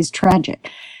are always tragic.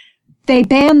 They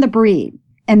ban the breed,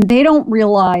 and they don't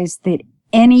realize that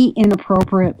any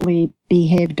inappropriately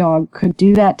behaved dog could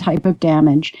do that type of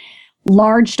damage.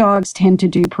 Large dogs tend to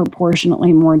do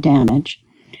proportionately more damage.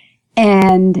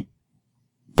 And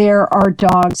there are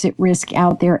dogs at risk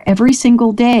out there every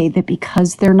single day that,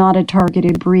 because they're not a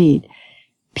targeted breed,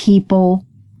 people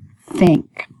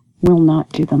think will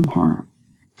not do them harm.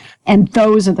 And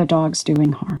those are the dogs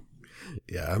doing harm.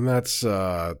 Yeah, and that's,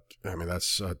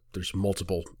 there's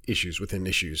multiple issues within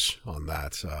issues on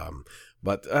that.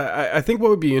 But I think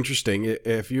what would be interesting,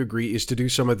 if you agree, is to do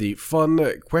some of the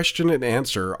fun question and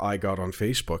answer I got on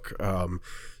Facebook.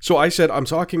 So I said, I'm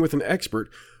talking with an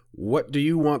expert. What do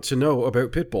you want to know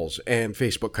about pit bulls? And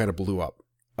Facebook kind of blew up.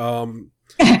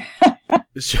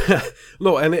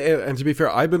 No, and to be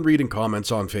fair, I've been reading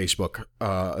comments on Facebook.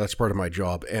 That's part of my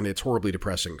job, and it's horribly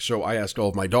depressing. So I asked all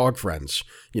of my dog friends,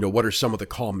 what are some of the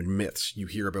common myths you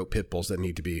hear about pit bulls that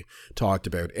need to be talked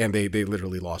about? And they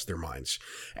literally lost their minds.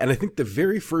 And I think the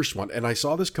very first one, and I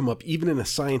saw this come up even in a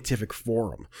scientific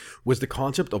forum, was the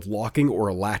concept of locking or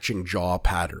a latching jaw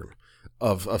pattern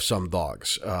of some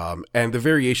dogs. And the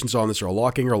variations on this are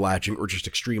locking or latching or just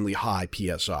extremely high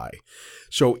PSI.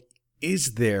 So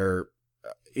is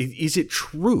it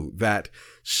true that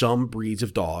some breeds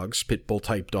of dogs, pit bull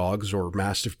type dogs or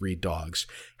mastiff breed dogs,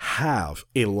 have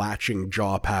a latching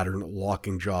jaw pattern,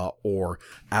 locking jaw, or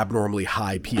abnormally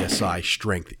high PSI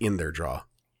strength in their jaw?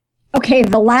 Okay,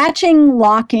 the latching,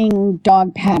 locking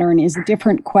dog pattern is a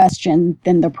different question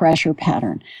than the pressure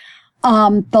pattern.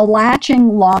 The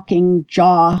latching, locking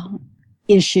jaw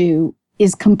issue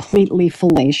is completely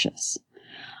fallacious.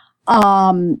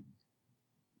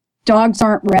 Dogs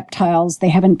aren't reptiles. They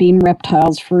haven't been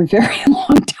reptiles for a very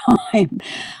long time.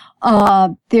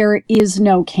 There is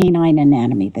no canine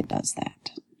anatomy that does that.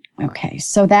 Okay,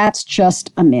 so that's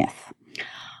just a myth.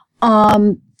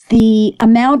 The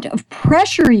amount of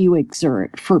pressure you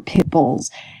exert for pit bulls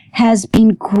has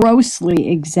been grossly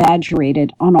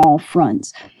exaggerated on all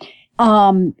fronts.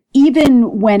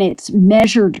 Even when it's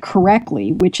measured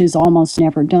correctly, which is almost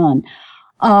never done,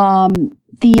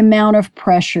 the amount of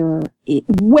pressure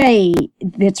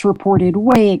that's reported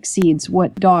way exceeds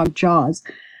what dog jaws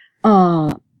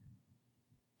can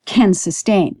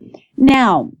sustain.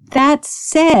 Now, that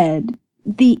said,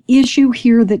 the issue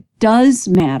here that does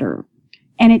matter,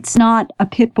 and it's not a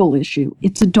pit bull issue,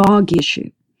 it's a dog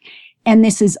issue. And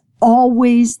this is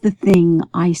always the thing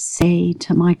I say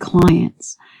to my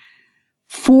clients.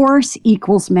 Force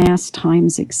equals mass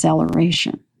times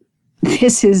acceleration.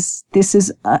 This is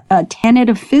a tenet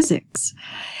of physics.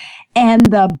 And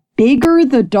the bigger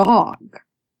the dog,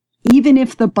 even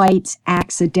if the bite's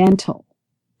accidental,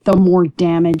 the more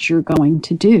damage you're going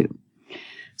to do.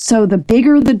 So the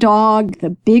bigger the dog,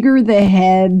 the bigger the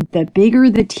head, the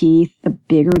bigger the teeth, the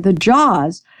bigger the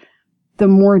jaws, the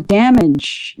more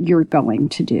damage you're going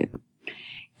to do.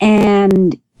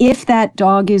 And if that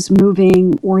dog is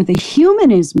moving or the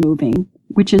human is moving,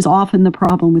 which is often the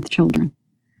problem with children,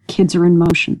 kids are in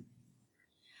motion,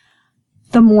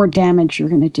 the more damage you're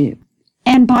going to do.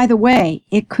 And by the way,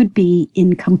 it could be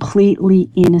in completely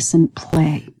innocent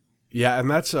play. Yeah,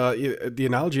 and that's the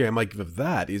analogy I might give of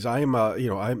that is I'm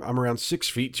around 6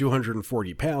 feet,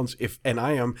 240 pounds, and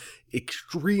I am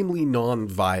extremely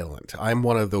nonviolent. I'm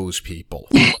one of those people.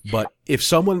 But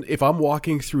if I'm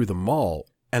walking through the mall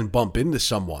and bump into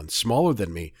someone smaller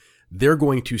than me, they're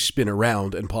going to spin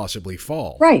around and possibly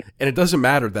fall. Right. And it doesn't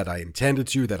matter that I intended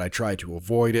to, that I tried to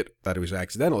avoid it, that it was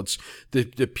accidental. It's the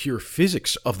pure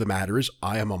physics of the matter is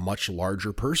I am a much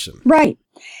larger person. Right.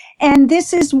 And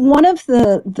this is one of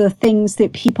the things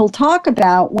that people talk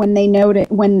about when they note it,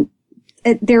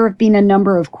 there have been a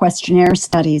number of questionnaire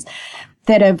studies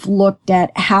that have looked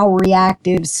at how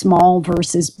reactive small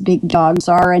versus big dogs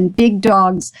are. And big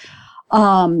dogs,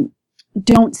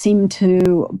 don't seem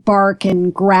to bark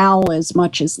and growl as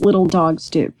much as little dogs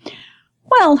do.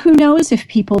 Well, who knows if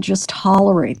people just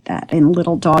tolerate that in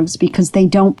little dogs because they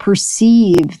don't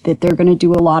perceive that they're going to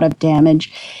do a lot of damage,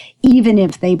 even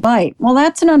if they bite. Well,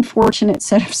 that's an unfortunate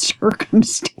set of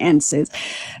circumstances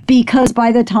because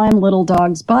by the time little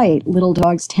dogs bite, little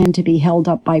dogs tend to be held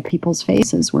up by people's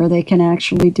faces where they can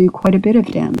actually do quite a bit of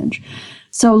damage.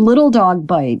 So little dog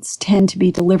bites tend to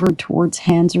be delivered towards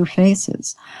hands or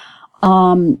faces.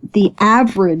 The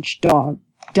average dog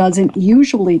doesn't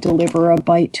usually deliver a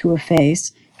bite to a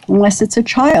face unless it's a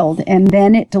child, and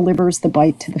then it delivers the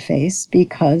bite to the face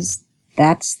because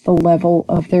that's the level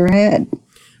of their head.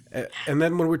 And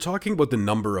then when we're talking about the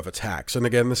number of attacks, and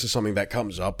again, this is something that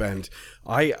comes up, and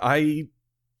I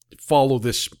follow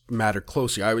this matter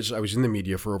closely. I was in the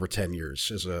media for over 10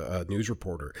 years as a news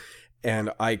reporter,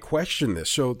 and I question this.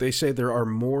 So they say there are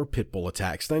more pit bull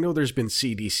attacks. And I know there's been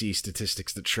CDC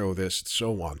statistics that show this and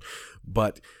so on.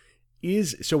 But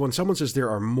so when someone says there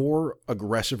are more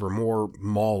aggressive or more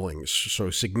maulings,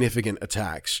 so significant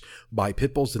attacks by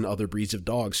pit bulls than other breeds of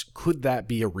dogs, could that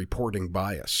be a reporting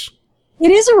bias?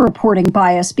 It is a reporting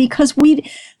bias because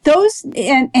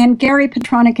and Gary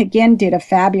Petronic again did a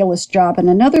fabulous job in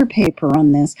another paper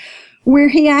on this, where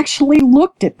he actually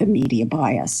looked at the media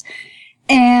bias.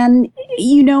 And,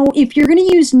 if you're going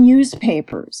to use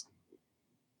newspapers,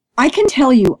 I can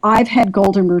tell you I've had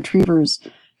golden retrievers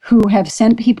who have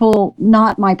sent people,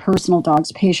 not my personal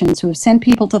dogs, patients who have sent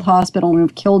people to the hospital and who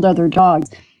have killed other dogs.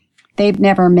 They've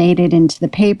never made it into the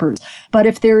papers. But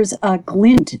if there's a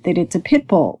glint that it's a pit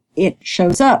bull, it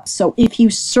shows up. So if you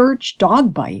search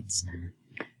dog bites,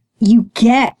 you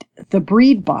get the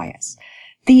breed bias.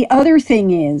 The other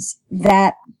thing is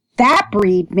that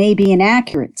breed may be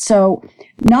inaccurate. So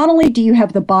not only do you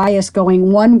have the bias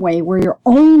going one way where you're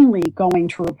only going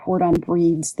to report on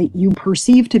breeds that you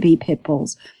perceive to be pit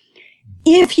bulls,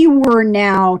 if you were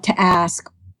now to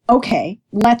ask, okay,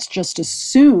 let's just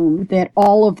assume that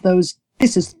all of those,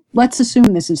 let's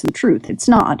assume this is the truth. It's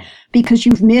not, because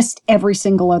you've missed every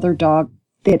single other dog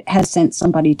that has sent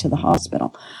somebody to the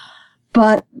hospital.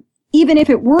 But even if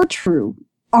it were true,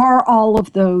 are all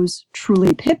of those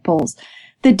truly pit bulls?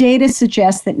 The data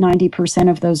suggests that 90%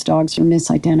 of those dogs are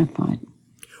misidentified.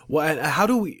 Well, and how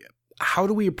do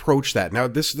we approach that? Now,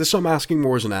 this I'm asking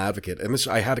more as an advocate, and this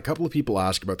I had a couple of people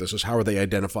ask about this: is how are they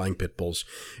identifying pit bulls?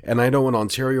 And I know in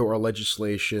Ontario our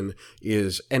legislation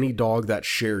is any dog that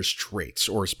shares traits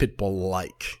or is pit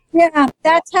bull-like. Yeah,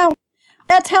 that's how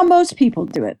most people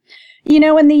do it.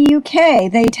 In the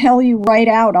UK, they tell you right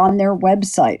out on their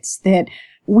websites that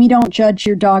we don't judge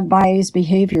your dog by his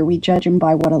behavior. We judge him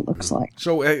by what it looks like.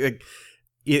 So, and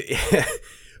I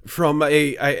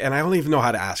don't even know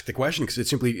how to ask the question because it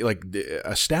simply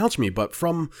astounds me. But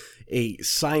from a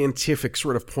scientific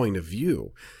sort of point of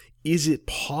view, is it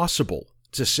possible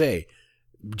to say,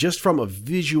 just from a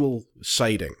visual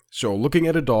sighting, so looking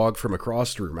at a dog from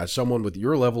across the room as someone with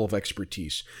your level of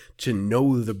expertise, to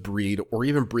know the breed or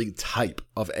even breed type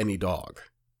of any dog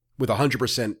with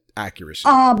 100% accuracy?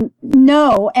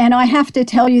 No, and I have to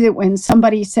tell you that when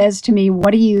somebody says to me,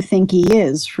 what do you think he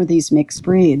is for these mixed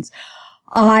breeds?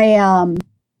 I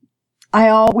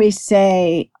always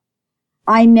say,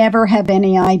 I never have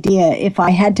any idea. If I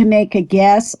had to make a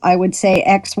guess, I would say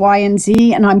X, Y, and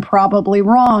Z, and I'm probably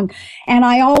wrong. And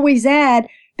I always add,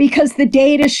 because the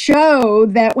data show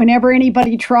that whenever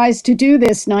anybody tries to do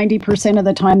this, 90% of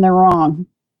the time they're wrong.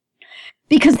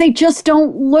 Because they just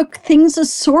don't look, things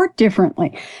assort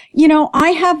differently.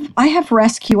 I have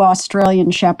rescue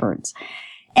Australian Shepherds,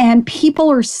 and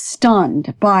people are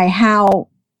stunned by how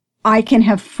I can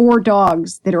have 4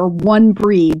 dogs that are one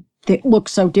breed that look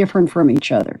so different from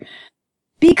each other.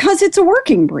 Because it's a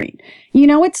working breed.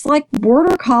 It's like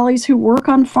border collies who work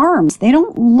on farms. They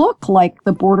don't look like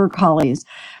the border collies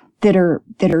that are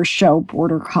show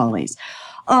border collies.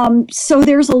 So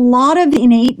there's a lot of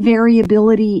innate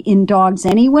variability in dogs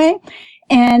anyway,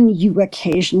 and you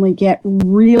occasionally get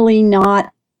really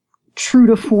not true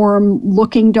to form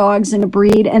looking dogs in a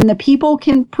breed, and the people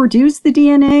can produce the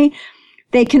DNA.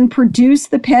 They can produce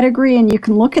the pedigree, and you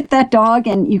can look at that dog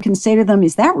and you can say to them,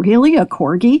 is that really a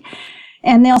Corgi?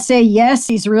 And they'll say, yes,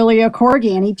 he's really a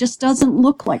Corgi, and he just doesn't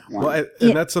look like one. Well,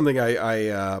 and that's something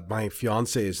my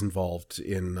fiance is involved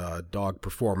in dog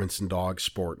performance and dog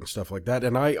sport and stuff like that.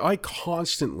 And I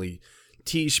constantly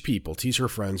tease her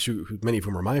friends, who many of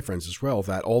whom are my friends as well,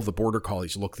 that all the border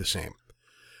collies look the same.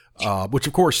 Which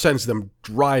of course sends them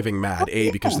driving mad, A,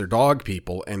 because they're dog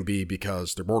people, and B,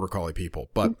 because they're border collie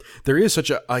people. But there is such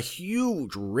a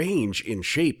huge range in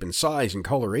shape and size and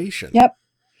coloration. Yep.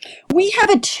 We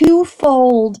have a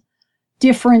twofold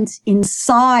difference in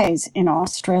size in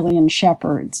Australian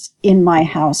Shepherds in my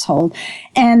household.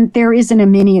 And there isn't a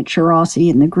miniature Aussie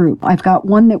in the group. I've got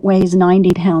one that weighs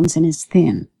 90 pounds and is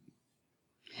thin.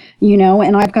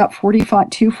 And I've got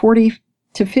 2 40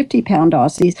 to 50 pound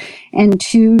Aussies and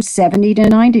 2 70 to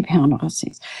 90 pound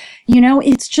Aussies.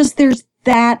 It's just there's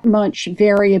that much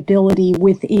variability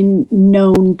within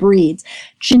known breeds.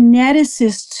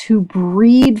 Geneticists who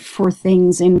breed for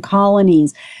things in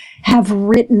colonies have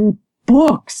written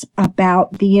books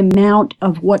about the amount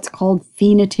of what's called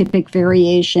phenotypic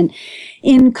variation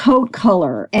in coat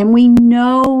color. And we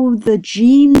know the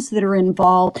genes that are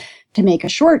involved to make a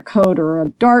short coat or a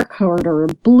dark coat or a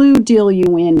blue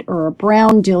diluent or a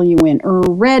brown diluent or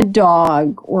a red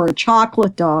dog or a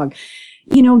chocolate dog.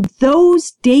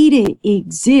 Those data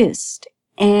exist,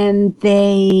 and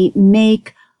they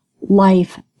make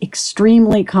life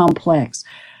extremely complex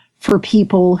for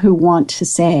people who want to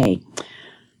say,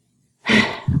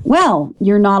 well,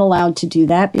 you're not allowed to do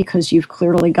that because you've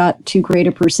clearly got too great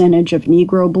a percentage of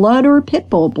Negro blood or Pit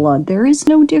Bull blood. There is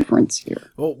no difference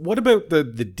here. Well, what about the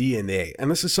DNA?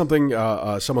 And this is something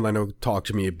someone I know talked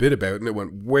to me a bit about, and it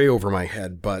went way over my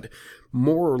head, but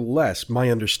more or less my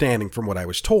understanding from what I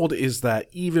was told is that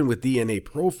even with DNA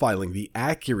profiling, the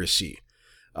accuracy,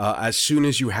 as soon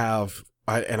as you have,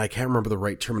 and I can't remember the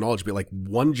right terminology, but like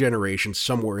one generation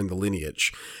somewhere in the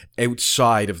lineage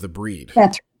outside of the breed.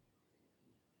 That's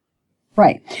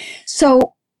right.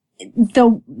 So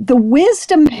the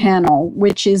wisdom panel,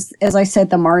 which is, as I said,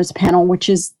 the Mars panel, which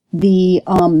is the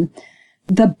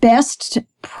best,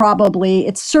 probably,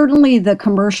 it's certainly the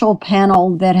commercial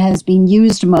panel that has been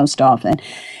used most often.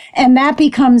 And that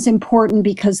becomes important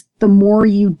because the more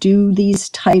you do these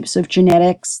types of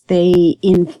genetics, they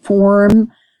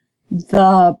inform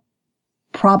the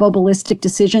probabilistic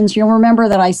decisions. You'll remember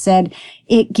that I said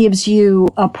it gives you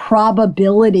a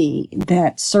probability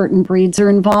that certain breeds are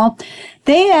involved.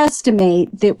 They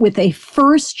estimate that with a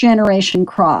first generation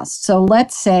cross, so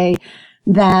let's say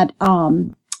that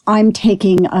I'm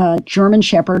taking a German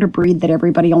Shepherd, a breed that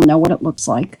everybody will know what it looks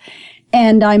like,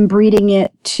 and I'm breeding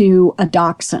it to a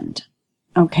Dachshund,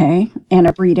 okay? And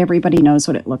a breed everybody knows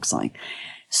what it looks like.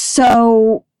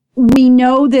 So we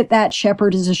know that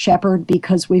Shepherd is a Shepherd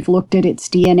because we've looked at its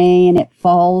DNA and it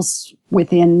falls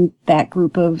within that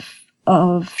group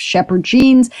of Shepherd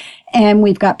genes, and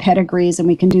we've got pedigrees, and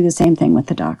we can do the same thing with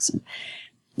the Dachshund.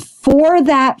 For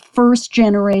that first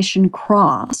generation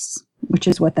cross, which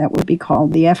is what that would be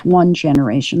called, the F1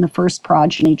 generation, the first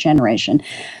progeny generation,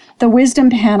 the wisdom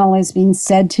panel has been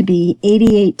said to be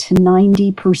 88 to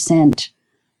 90%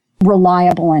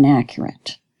 reliable and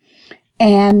accurate.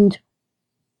 And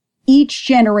each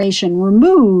generation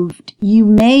removed, you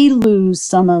may lose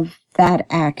some of that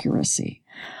accuracy.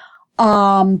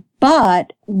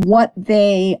 But what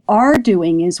they are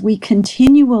doing is we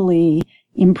continually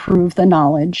improve the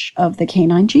knowledge of the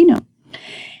canine genome.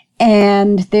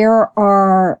 And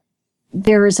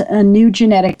there's a new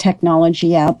genetic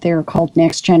technology out there called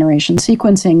next generation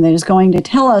sequencing that is going to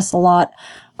tell us a lot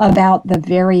about the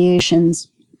variations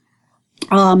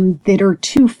that are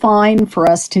too fine for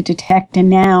us to detect and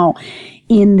now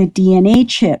in the DNA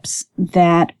chips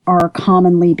that are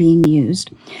commonly being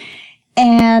used.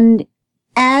 And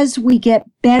as we get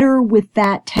better with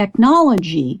that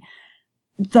technology,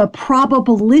 the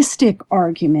probabilistic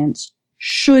arguments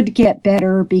should get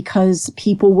better because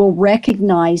people will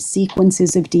recognize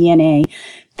sequences of DNA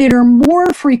that are more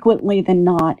frequently than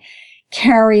not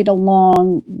carried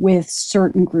along with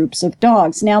certain groups of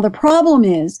dogs. Now, the problem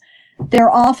is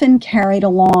they're often carried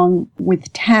along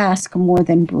with task more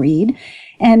than breed,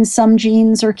 and some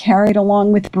genes are carried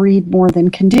along with breed more than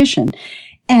condition.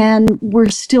 And we're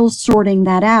still sorting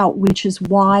that out, which is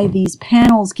why these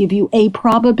panels give you a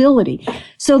probability.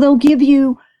 So they'll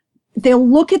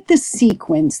look at the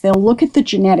sequence, they'll look at the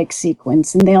genetic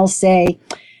sequence, and they'll say,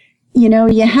 you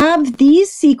have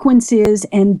these sequences,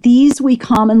 and these we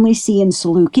commonly see in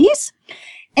Salukis,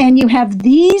 And you have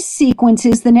these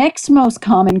sequences. The next most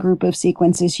common group of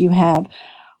sequences you have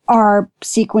are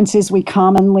sequences we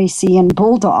commonly see in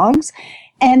bulldogs.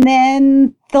 And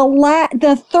then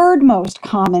the third most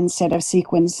common set of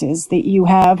sequences that you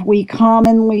have, we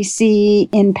commonly see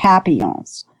in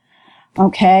Papillons.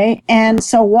 Okay? And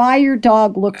so why your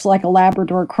dog looks like a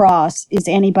Labrador cross is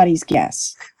anybody's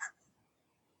guess.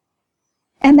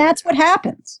 And that's what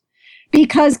happens.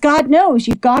 Because God knows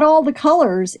you've got all the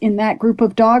colors in that group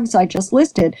of dogs I just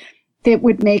listed that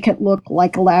would make it look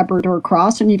like a Labrador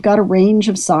cross, and you've got a range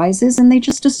of sizes, and they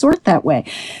just assort that way.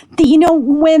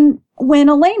 When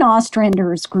Elaine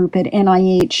Ostrander's group at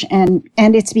NIH,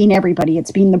 and it's been everybody,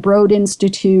 it's been the Broad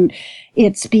Institute,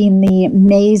 it's been the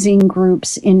amazing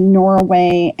groups in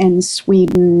Norway and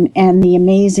Sweden, and the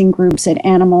amazing groups at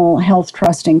Animal Health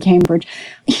Trust in Cambridge.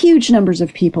 Huge numbers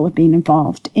of people have been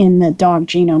involved in the Dog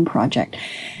Genome Project.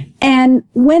 And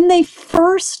when they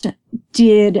first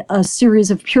did a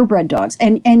series of purebred dogs,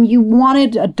 and you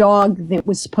wanted a dog that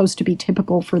was supposed to be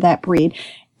typical for that breed,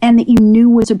 and that you knew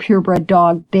was a purebred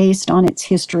dog based on its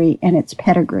history and its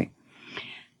pedigree.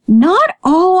 Not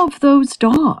all of those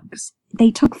dogs, they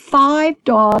took 5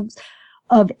 dogs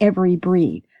of every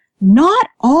breed. Not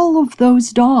all of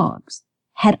those dogs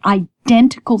had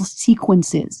identical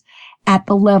sequences at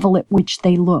the level at which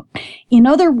they looked. In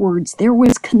other words, there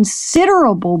was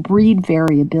considerable breed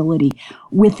variability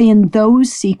within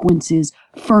those sequences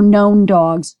for known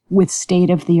dogs with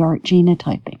state-of-the-art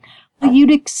genotyping.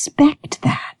 You'd expect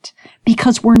that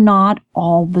because we're not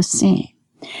all the same.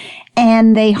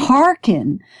 And they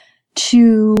hearken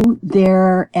to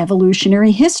their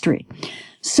evolutionary history.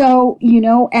 So,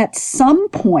 at some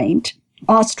point,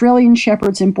 Australian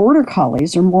Shepherds and Border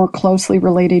Collies are more closely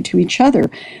related to each other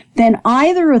than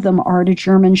either of them are to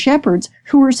German Shepherds,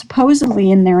 who are supposedly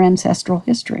in their ancestral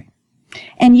history.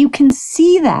 And you can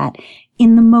see that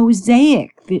in the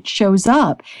mosaic that shows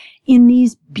up in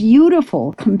these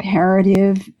beautiful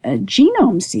comparative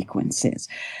genome sequences.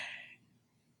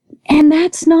 And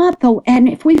that's not and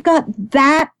if we've got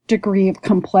that degree of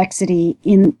complexity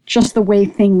in just the way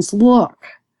things look,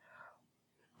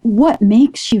 what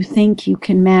makes you think you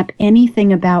can map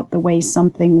anything about the way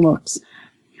something looks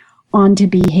onto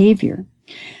behavior?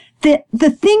 The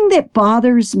thing that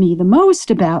bothers me the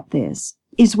most about this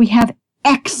is we have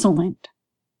excellent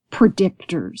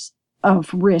predictors of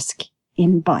risk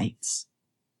in bites.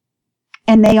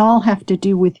 And they all have to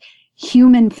do with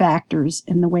human factors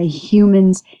and the way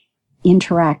humans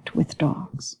interact with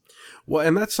dogs. Well,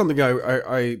 and that's something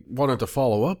I wanted to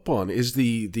follow up on is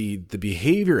the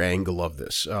behavior angle of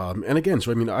this. And again,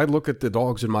 so I look at the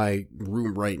dogs in my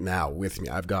room right now with me.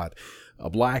 I've got a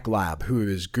black lab who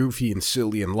is goofy and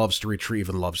silly and loves to retrieve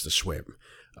and loves to swim.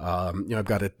 I've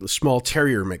got a small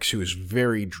terrier mix who is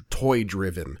very toy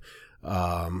driven,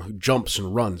 who jumps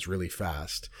and runs really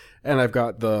fast. And I've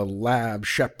got the lab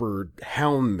shepherd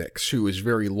hound mix who is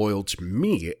very loyal to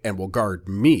me and will guard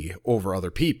me over other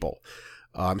people.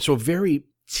 So very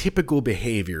typical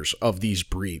behaviors of these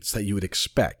breeds that you would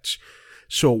expect.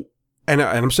 So, and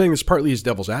I'm saying this partly as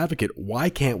devil's advocate, why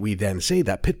can't we then say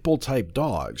that pit bull type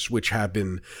dogs, which have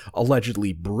been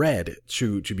allegedly bred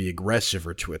to be aggressive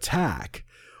or to attack,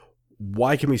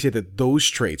 why can we say that those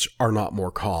traits are not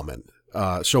more common?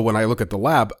 So when I look at the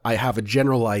lab, I have a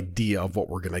general idea of what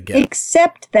we're going to get.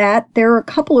 Except that there are a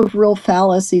couple of real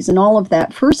fallacies in all of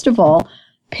that. First of all,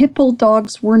 pit bull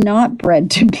dogs were not bred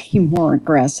to be more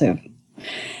aggressive.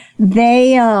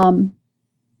 They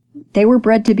were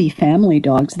bred to be family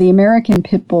dogs. The American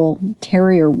Pit Bull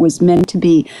Terrier was meant to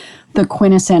be the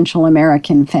quintessential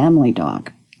American family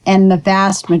dog. And the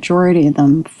vast majority of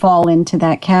them fall into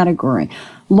that category.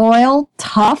 Loyal,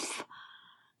 tough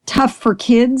for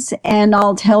kids. And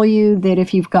I'll tell you that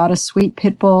if you've got a sweet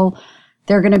pit bull,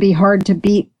 they're going to be hard to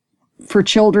beat for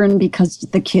children because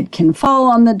the kid can fall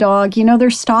on the dog. They're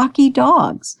stocky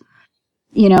dogs.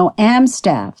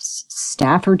 Amstaffs,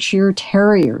 Staffordshire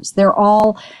Terriers. They're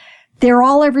all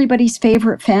everybody's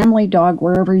favorite family dog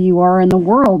wherever you are in the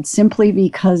world, simply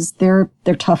because they're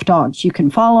tough dogs. You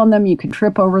can fall on them, you can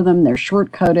trip over them, they're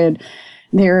short-coated.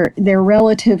 They're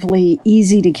relatively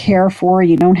easy to care for.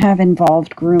 You don't have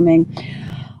involved grooming.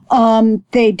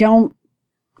 They don't,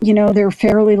 they're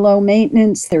fairly low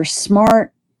maintenance. They're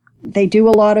smart. They do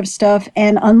a lot of stuff.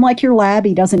 And unlike your lab,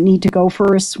 he doesn't need to go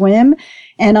for a swim.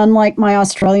 And unlike my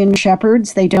Australian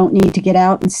Shepherds, they don't need to get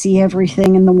out and see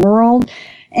everything in the world.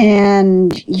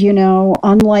 And,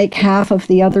 unlike half of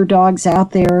the other dogs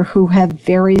out there who have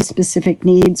very specific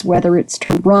needs, whether it's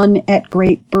to run at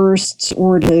great bursts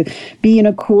or to be in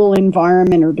a cool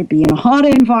environment or to be in a hot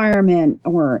environment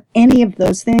or any of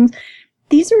those things,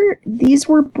 these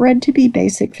were bred to be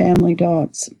basic family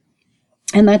dogs.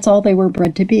 And that's all they were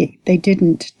bred to be. They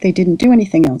didn't do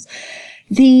anything else.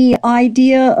 The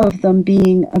idea of them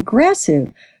being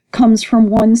aggressive comes from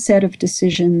one set of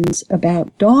decisions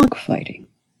about dog fighting.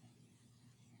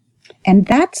 And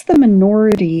that's the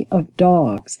minority of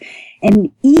dogs.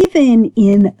 And even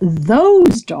in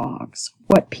those dogs,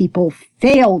 what people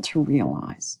fail to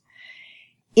realize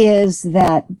is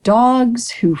that dogs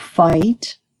who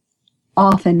fight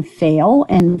often fail,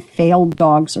 and failed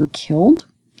dogs are killed.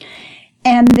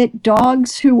 And that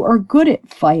dogs who are good at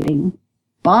fighting,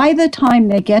 by the time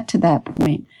they get to that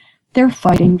point, they're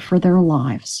fighting for their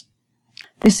lives.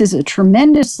 This is a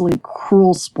tremendously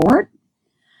cruel sport.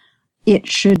 It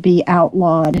should be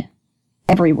outlawed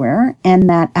everywhere, and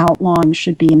that outlawing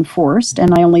should be enforced.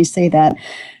 And I only say that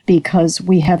because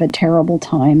we have a terrible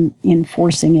time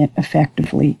enforcing it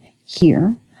effectively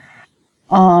here.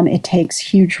 It takes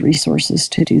huge resources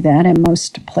to do that, and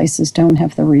most places don't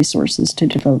have the resources to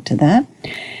devote to that.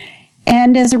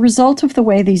 And as a result of the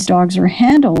way these dogs are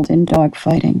handled in dog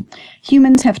fighting,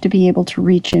 humans have to be able to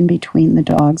reach in between the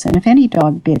dogs. And if any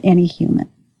dog bit any human,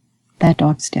 that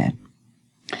dog's dead.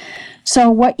 So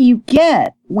what you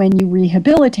get when you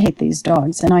rehabilitate these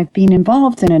dogs, and I've been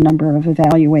involved in a number of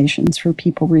evaluations for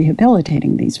people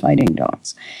rehabilitating these fighting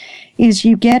dogs, is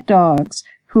you get dogs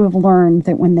who have learned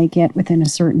that when they get within a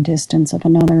certain distance of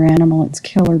another animal, it's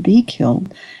kill or be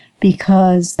killed,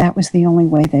 because that was the only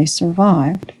way they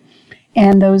survived.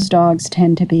 And those dogs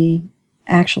tend to be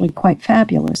actually quite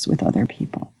fabulous with other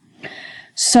people.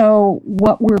 So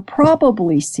what we're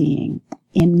probably seeing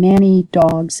in many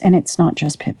dogs, and it's not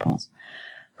just pit bulls,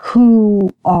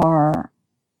 who are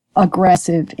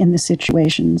aggressive in the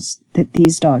situations that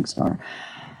these dogs are,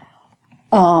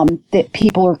 that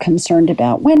people are concerned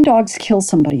about. When dogs kill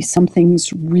somebody,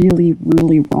 something's really,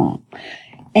 really wrong.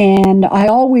 And I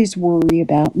always worry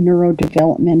about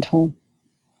neurodevelopmental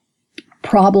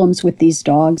problems with these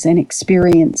dogs and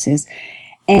experiences,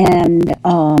 and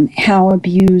how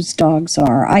abused dogs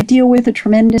are. I deal with a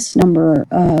tremendous number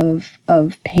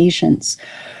of patients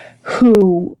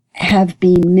who have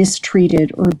been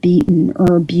mistreated or beaten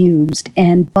or abused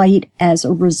and bite as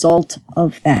a result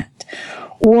of that,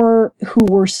 or who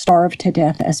were starved to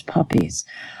death as puppies.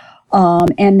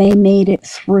 And they made it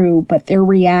through, but they're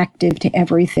reactive to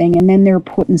everything. And then they're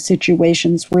put in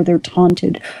situations where they're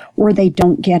taunted or they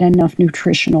don't get enough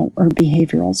nutritional or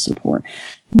behavioral support.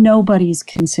 Nobody's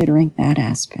considering that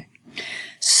aspect.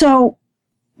 So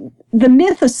the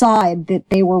myth aside that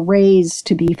they were raised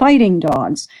to be fighting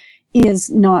dogs is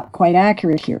not quite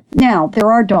accurate here. Now,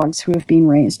 there are dogs who have been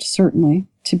raised, certainly,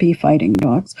 to be fighting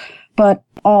dogs, but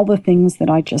all the things that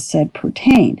I just said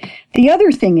pertain. The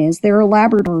other thing is there are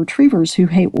Labrador retrievers who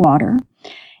hate water.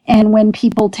 And when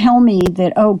people tell me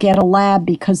that, oh, get a lab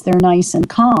because they're nice and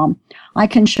calm, I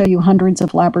can show you hundreds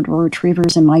of Labrador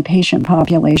retrievers in my patient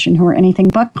population who are anything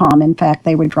but calm. In fact,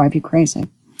 they would drive you crazy.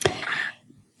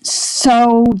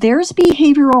 So there's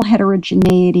behavioral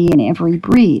heterogeneity in every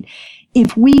breed.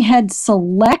 If we had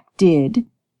selected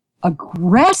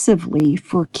aggressively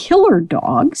for killer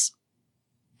dogs,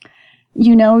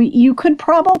 you know, you could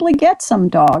probably get some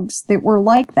dogs that were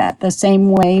like that, the same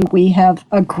way we have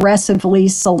aggressively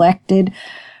selected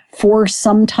for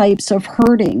some types of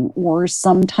herding or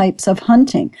some types of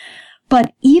hunting.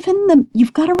 But even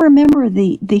you've got to remember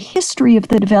the history of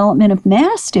the development of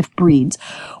Mastiff breeds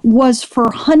was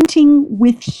for hunting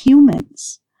with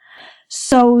humans,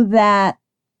 so that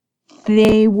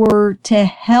they were to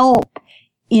help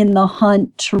in the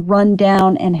hunt to run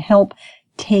down and help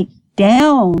take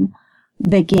down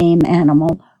the game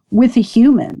animal with a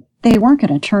human. They weren't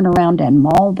going to turn around and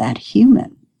maul that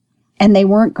human. And they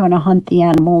weren't going to hunt the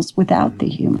animals without the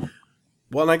human.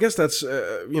 Well, and I guess that's,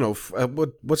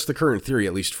 what's the current theory?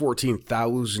 At least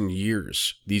 14,000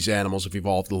 years these animals have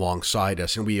evolved alongside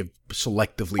us, and we have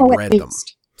selectively bred them.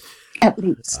 At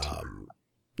least.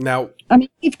 Now, I mean,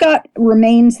 we've got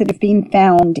remains that have been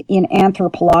found in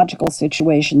anthropological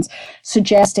situations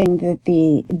suggesting that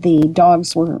the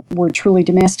dogs were truly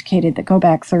domesticated that go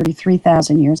back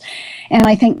 33,000 years. And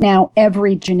I think now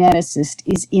every geneticist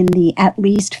is in the at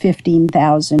least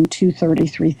 15,000 to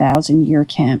 33,000 year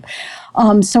camp.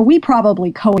 So we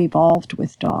probably co-evolved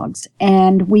with dogs.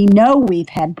 And we know we've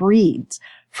had breeds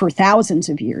for thousands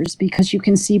of years because you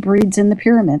can see breeds in the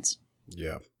pyramids.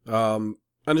 Yeah.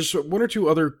 And just one or two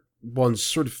other ones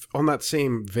sort of on that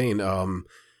same vein,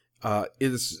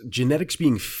 is genetics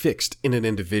being fixed in an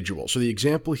individual. So the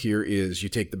example here is you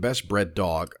take the best bred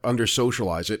dog,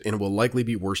 under-socialize it, and it will likely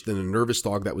be worse than a nervous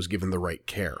dog that was given the right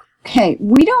care. Okay,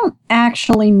 we don't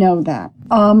actually know that.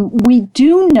 We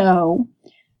do know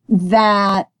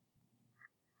that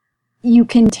you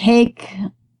can take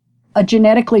a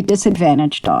genetically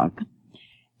disadvantaged dog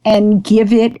and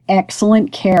give it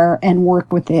excellent care and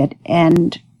work with it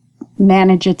and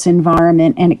manage its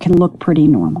environment, and it can look pretty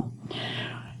normal.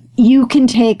 You can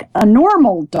take a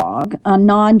normal dog, a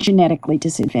non-genetically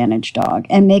disadvantaged dog,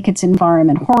 and make its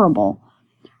environment horrible,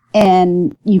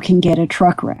 and you can get a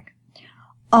truck wreck.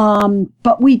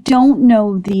 But we don't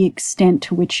know the extent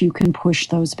to which you can push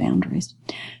those boundaries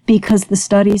because the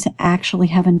studies actually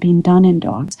haven't been done in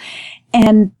dogs.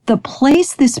 And the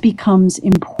place this becomes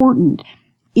important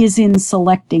is in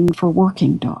selecting for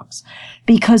working dogs.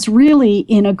 Because really,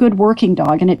 in a good working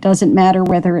dog, and it doesn't matter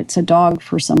whether it's a dog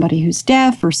for somebody who's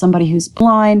deaf or somebody who's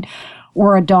blind,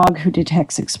 or a dog who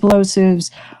detects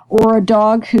explosives, or a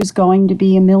dog who's going to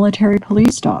be a military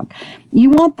police dog.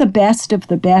 You want the best of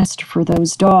the best for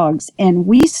those dogs, and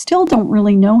we still don't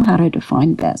really know how to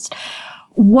define best.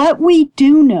 What we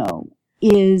do know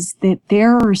is that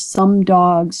there are some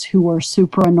dogs who are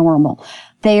supranormal.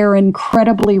 They are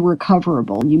incredibly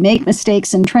recoverable. You make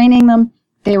mistakes in training them,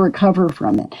 they recover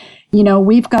from it. You know,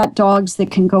 we've got dogs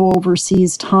that can go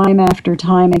overseas time after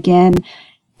time again,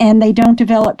 and they don't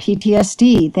develop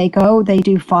PTSD. They go, they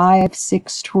do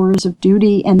 5-6 tours of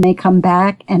duty, and they come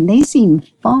back, and they seem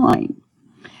fine.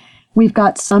 We've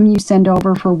got some you send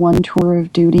over for 1 tour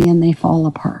of duty, and they fall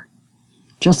apart,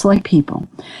 just like people.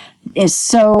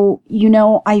 So, you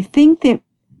know, I think that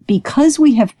because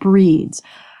we have breeds,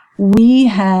 we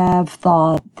have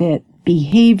thought that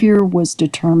behavior was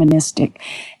deterministic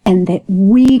and that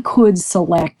we could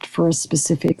select for a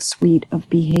specific suite of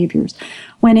behaviors.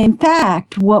 When in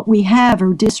fact, what we have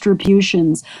are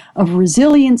distributions of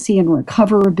resiliency and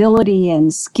recoverability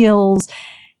and skills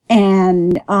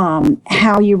and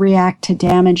how you react to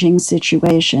damaging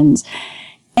situations.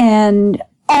 And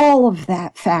all of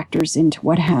that factors into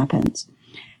what happens.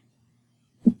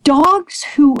 Dogs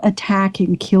who attack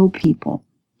and kill people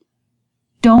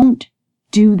don't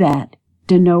do that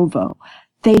de novo.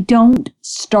 They don't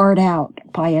start out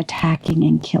by attacking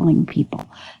and killing people.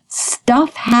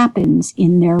 Stuff happens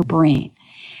in their brain.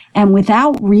 And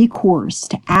without recourse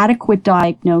to adequate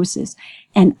diagnosis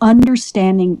and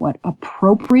understanding what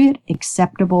appropriate,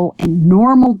 acceptable, and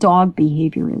normal dog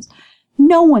behavior is,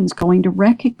 no one's going to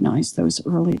recognize those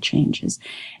early changes.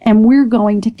 And we're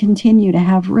going to continue to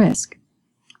have risk.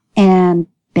 And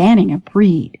banning a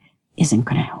breed isn't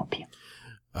going to help you.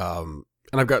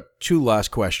 And I've got 2 last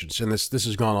questions, and this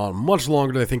has gone on much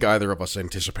longer than I think either of us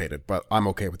anticipated, but I'm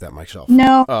okay with that myself.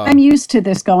 No, I'm used to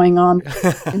this going on,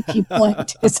 and people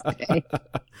anticipate.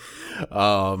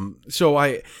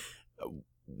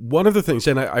 One of the things,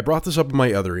 and I brought this up in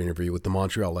my other interview with the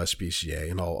Montreal SPCA,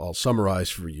 and I'll summarize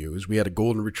for you, is we had a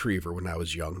golden retriever when I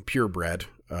was young, purebred,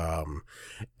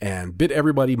 and bit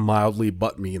everybody mildly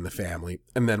but me in the family.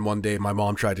 And then one day my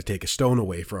mom tried to take a stone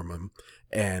away from him,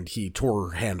 and he tore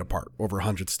her hand apart over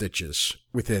 100 stitches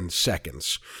within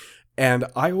seconds. And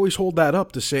I always hold that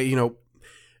up to say, you know,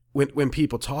 when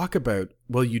people talk about,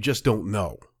 well, you just don't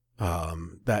know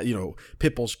that, you know,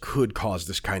 pit bulls could cause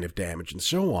this kind of damage and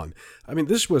so on. I mean,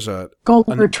 this was a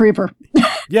golden retriever.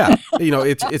 Yeah, you know,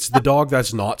 it's the dog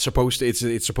that's not supposed to.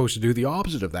 It's supposed to do the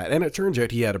opposite of that. And it turns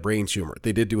out he had a brain tumor.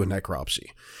 They did do a necropsy.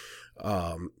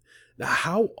 Now,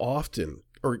 how often,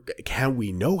 or can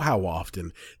we know how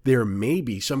often, there may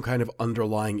be some kind of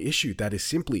underlying issue that has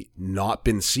simply not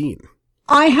been seen?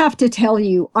 I have to tell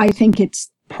you, I think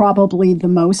it's probably the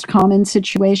most common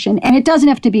situation. And it doesn't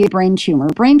have to be a brain tumor.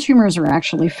 Brain tumors are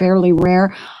actually fairly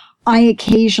rare. I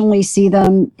occasionally see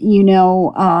them, you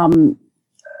know,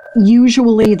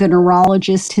 usually the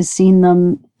neurologist has seen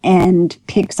them and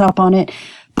picks up on it.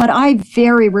 But I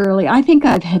very rarely, I think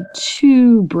I've had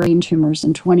 2 brain tumors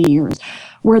in 20 years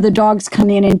where the dogs come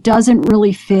in and doesn't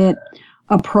really fit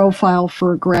a profile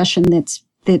for aggression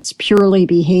that's purely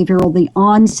behavioral. The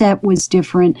onset was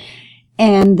different,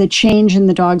 and the change in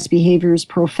the dog's behavior is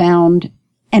profound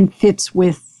and fits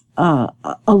with a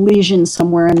lesion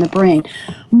somewhere in the brain.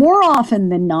 More often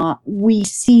than not, we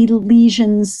see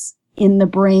lesions in the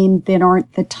brain that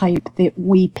aren't the type that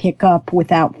we pick up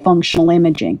without functional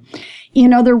imaging.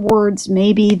 In other words,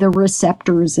 maybe the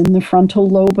receptors in the frontal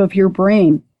lobe of your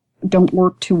brain don't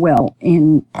work too well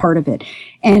in part of it.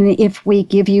 And if we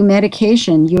give you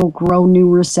medication, you'll grow new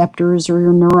receptors, or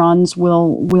your neurons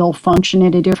will function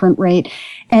at a different rate,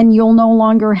 and you'll no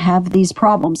longer have these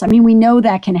problems. I mean, we know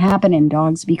that can happen in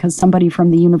dogs because somebody from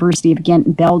the University of Ghent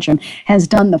in Belgium has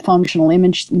done the functional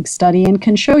imaging study and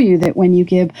can show you that when you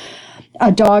give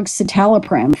a dog's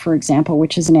citalopram, for example,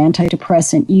 which is an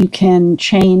antidepressant, you can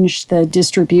change the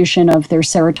distribution of their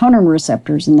serotonin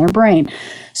receptors in their brain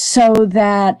so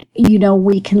that,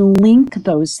 we can link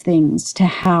those things to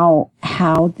how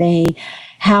they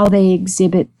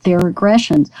exhibit their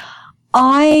aggressions.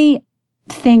 I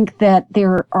think that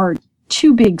there are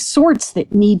two big sorts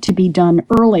that need to be done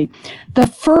early. The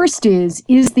first is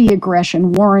the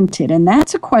aggression warranted? And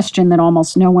that's a question that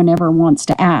almost no one ever wants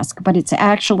to ask, but it's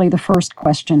actually the first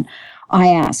question I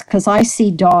ask because I see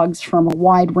dogs from a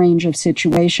wide range of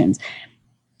situations.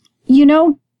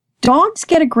 Dogs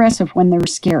get aggressive when they're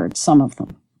scared, some of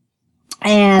them.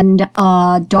 And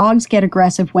dogs get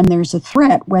aggressive when there's a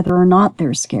threat, whether or not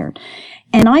they're scared.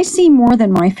 And I see more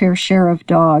than my fair share of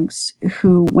dogs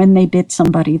who, when they bit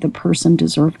somebody, the person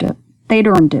deserved it. They'd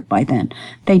earned it by then.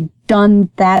 They'd done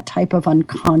that type of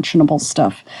unconscionable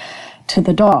stuff to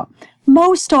the dog.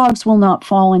 Most dogs will not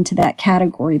fall into that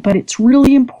category, but it's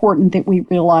really important that we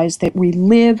realize that we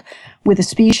live with a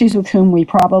species with whom we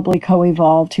probably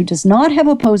co-evolved, who does not have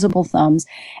opposable thumbs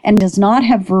and does not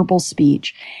have verbal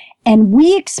speech. And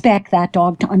we expect that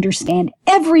dog to understand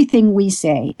everything we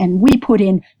say, and we put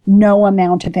in no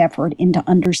amount of effort into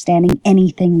understanding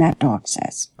anything that dog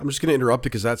says. I'm just going to interrupt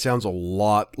because that sounds a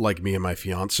lot like me and my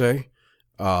fiance.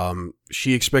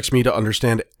 She expects me to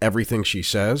understand everything she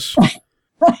says.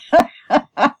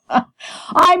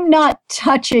 I'm not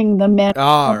touching the men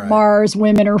from Mars,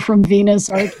 women are from Venus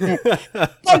argument.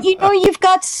 But you've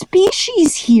got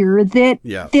species here that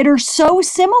are so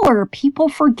similar. People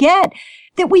forget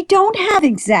that we don't have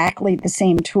exactly the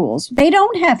same tools. They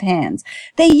don't have hands.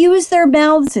 They use their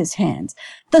mouths as hands.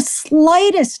 The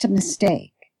slightest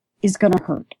mistake is going to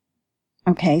hurt.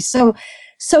 Okay, so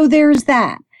there's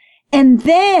that. And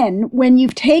then when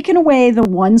you've taken away the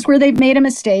ones where they've made a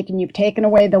mistake and you've taken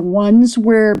away the ones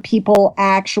where people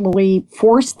actually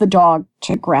force the dog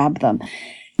to grab them,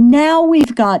 now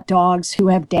we've got dogs who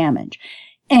have damage.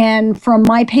 And from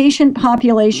my patient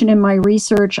population in my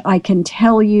research, I can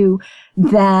tell you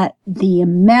that the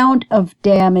amount of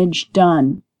damage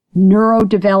done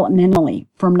neurodevelopmentally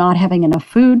from not having enough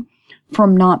food,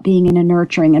 from not being in a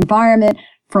nurturing environment,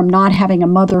 from not having a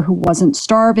mother who wasn't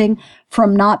starving,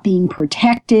 from not being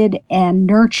protected and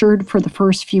nurtured for the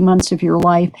first few months of your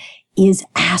life is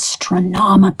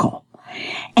astronomical.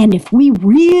 And if we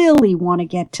really want to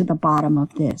get to the bottom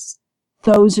of this,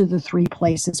 those are the three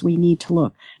places we need to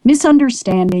look: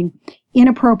 misunderstanding,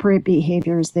 inappropriate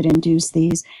behaviors that induce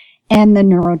these, and the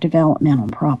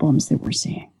neurodevelopmental problems that we're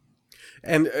seeing.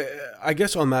 And I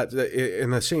guess on that, in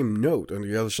the same note, on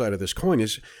the other side of this coin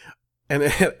is, and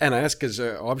I ask because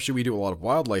obviously we do a lot of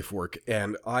wildlife work,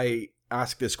 and I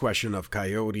ask this question of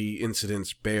coyote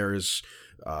incidents, bears,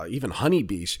 even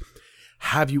honeybees.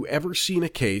 Have you ever seen a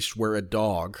case where a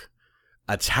dog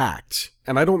attacked,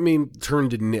 and I don't mean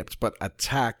turned and nipped, but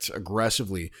attacked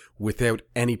aggressively without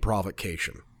any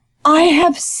provocation? I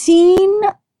have seen,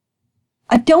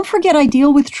 don't forget, I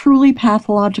deal with truly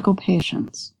pathological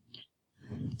patients.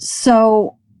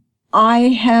 So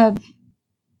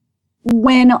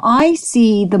when I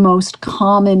see the most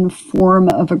common form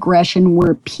of aggression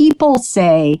where people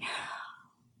say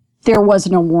there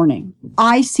wasn't a warning,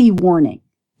 I see warning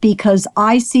because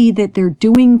I see that they're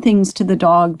doing things to the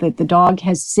dog that the dog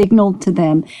has signaled to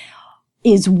them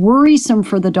is worrisome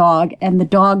for the dog, and the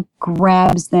dog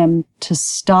grabs them to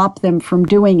stop them from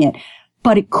doing it.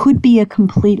 But it could be a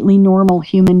completely normal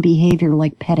human behavior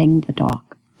like petting the dog.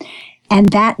 And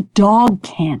that dog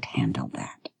can't handle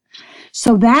that.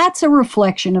 So that's a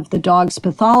reflection of the dog's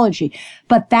pathology.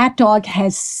 But that dog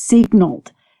has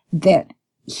signaled that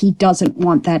he doesn't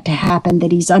want that to happen,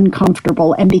 that he's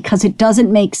uncomfortable. And because it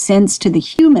doesn't make sense to the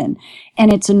human,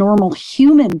 and it's a normal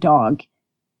human-dog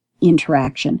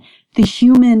interaction, the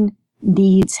human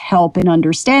needs help in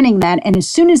understanding that. And as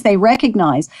soon as they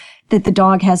recognize that the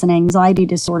dog has an anxiety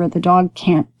disorder, the dog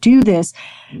can't do this,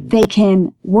 they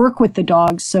can work with the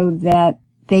dog so that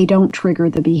they don't trigger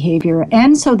the behavior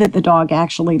and so that the dog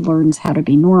actually learns how to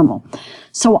be normal.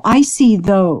 So I see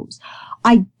those.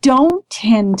 I don't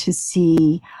tend to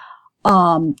see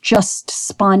just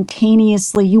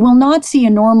spontaneously, you will not see a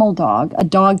normal dog, a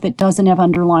dog that doesn't have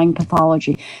underlying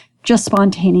pathology, just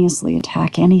spontaneously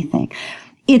attack anything.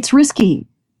 It's risky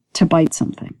to bite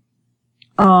something.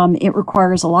 It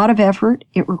requires a lot of effort.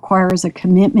 It requires a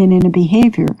commitment in a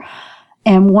behavior.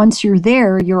 And once you're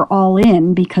there, you're all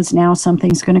in because now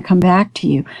something's going to come back to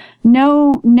you.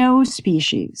 No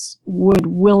species would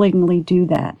willingly do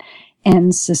that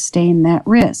and sustain that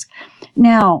risk.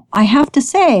 Now, I have to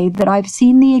say that I've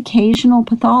seen the occasional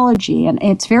pathology, and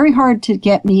it's very hard to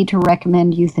get me to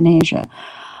recommend euthanasia.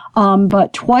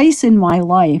 But twice in my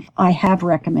life, I have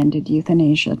recommended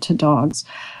euthanasia to dogs,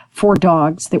 for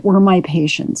dogs that were my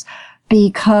patients,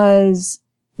 because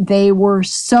they were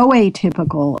so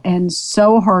atypical and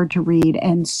so hard to read,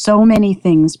 and so many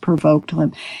things provoked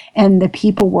them. And the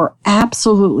people were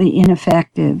absolutely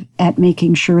ineffective at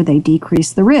making sure they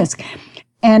decreased the risk.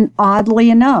 And oddly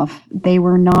enough, they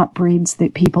were not breeds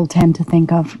that people tend to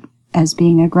think of as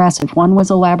being aggressive. One was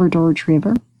a Labrador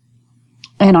Retriever,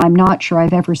 and I'm not sure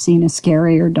I've ever seen a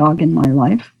scarier dog in my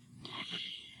life.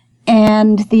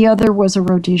 And the other was a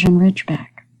Rhodesian Ridgeback.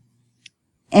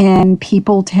 And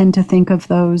people tend to think of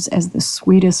those as the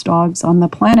sweetest dogs on the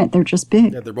planet. They're just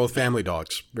big. Yeah, they're both family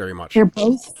dogs, very much. They're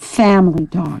both family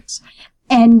dogs.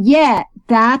 And yet,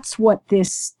 that's what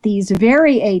these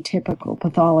very atypical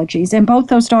pathologies, and both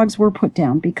those dogs were put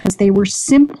down because they were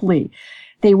simply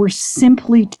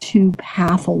too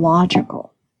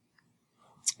pathological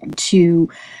to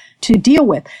deal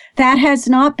with. That has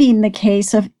not been the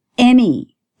case of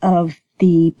any of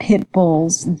the pit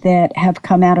bulls that have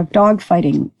come out of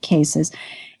dogfighting cases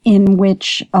in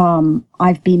which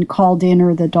I've been called in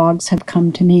or the dogs have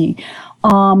come to me.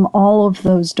 All of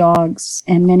those dogs,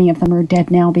 and many of them are dead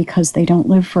now because they don't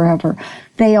live forever,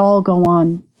 they all go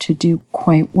on to do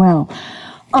quite well.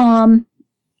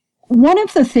 One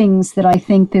of the things that I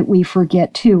think that we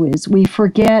forget too is we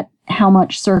forget how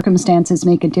much circumstances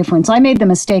make a difference. I made the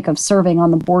mistake of serving on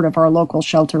the board of our local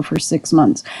shelter for 6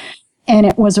 months, and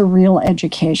it was a real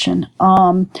education.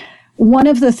 One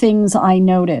of the things I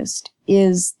noticed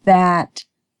is that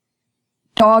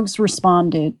dogs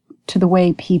responded to the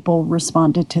way people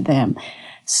responded to them,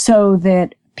 so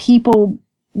that people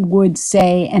would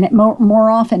say, and it more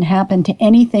often happened to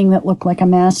anything that looked like a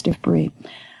Mastiff breed,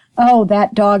 oh,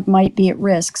 that dog might be at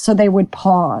risk. So they would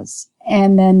pause,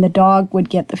 and then the dog would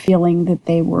get the feeling that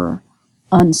they were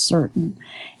uncertain.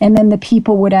 And then the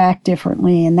people would act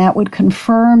differently, and that would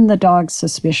confirm the dog's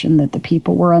suspicion that the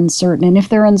people were uncertain. And if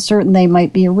they're uncertain, they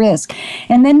might be a risk.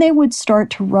 And then they would start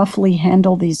to roughly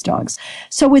handle these dogs.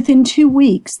 So within 2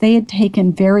 weeks, they had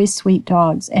taken very sweet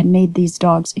dogs and made these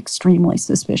dogs extremely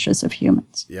suspicious of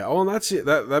humans. Yeah, well, and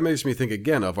that makes me think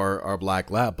again of our black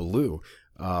lab, Baloo.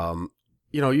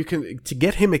 You can, to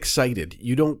get him excited,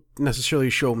 you don't necessarily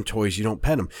show him toys, you don't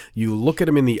pet him. You look at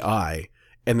him in the eye,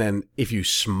 and then if you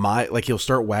smile, like he'll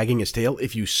start wagging his tail.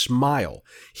 If you smile,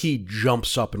 he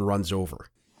jumps up and runs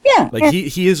over. Yeah. Like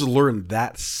he has learned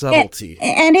that subtlety.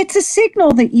 And it's a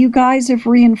signal that you guys have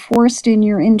reinforced in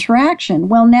your interaction.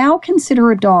 Well, now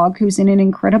consider a dog who's in an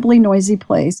incredibly noisy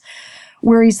place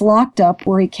where he's locked up,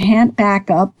 where he can't back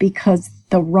up because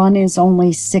the run is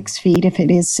only 6 feet, if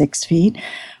it is 6 feet,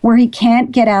 where he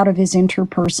can't get out of his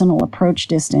interpersonal approach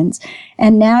distance.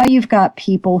 And now you've got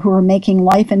people who are making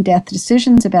life and death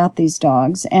decisions about these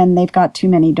dogs, and they've got too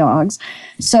many dogs.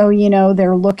 So,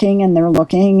 they're looking and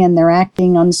they're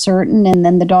acting uncertain, and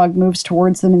then the dog moves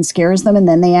towards them and scares them, and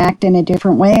then they act in a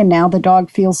different way, and now the dog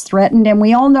feels threatened, and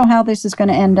we all know how this is going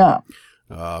to end up.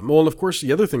 Well, and of course,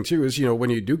 the other thing, too, is, when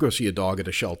you do go see a dog at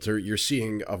a shelter, you're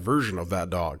seeing a version of that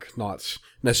dog, not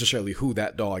necessarily who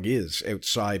that dog is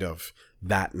outside of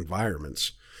that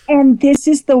environment. And this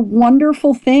is the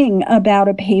wonderful thing about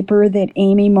a paper that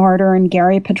Amy Marder and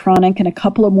Gary Petronic and a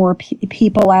couple of more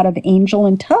people out of Angell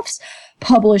and Tufts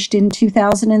published in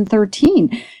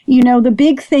 2013. The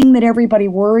big thing that everybody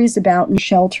worries about in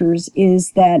shelters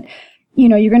is that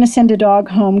you're going to send a dog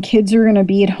home, kids are going to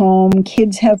be at home,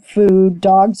 kids have food,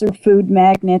 dogs are food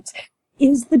magnets.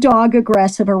 Is the dog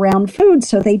aggressive around food?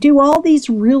 So they do all these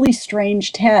really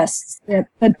strange tests that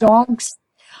the dogs,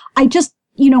 I just,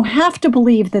 have to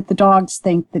believe that the dogs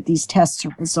think that these tests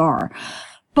are bizarre.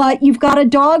 But you've got a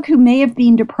dog who may have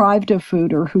been deprived of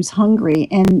food or who's hungry,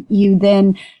 and you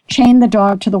then chain the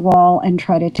dog to the wall and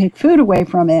try to take food away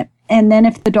from it. And then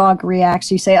if the dog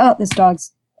reacts, you say, oh, this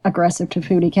dog's aggressive to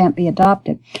food, he can't be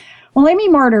adopted. Well, Amy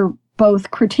Marder both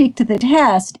critiqued the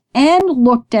test and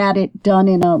looked at it done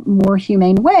in a more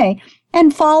humane way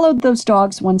and followed those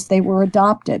dogs once they were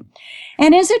adopted.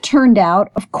 And as it turned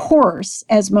out, of course,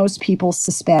 as most people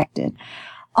suspected,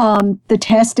 the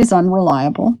test is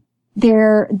unreliable.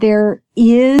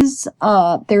 There's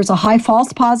a high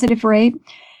false positive rate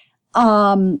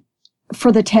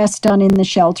for the test done in the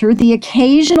shelter. The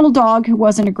occasional dog who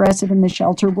wasn't aggressive in the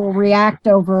shelter will react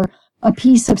over a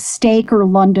piece of steak or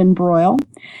London broil.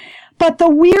 But the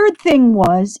weird thing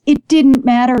was, it didn't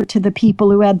matter to the people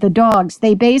who had the dogs.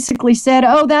 They basically said,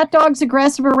 oh, that dog's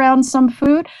aggressive around some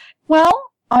food.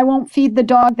 Well, I won't feed the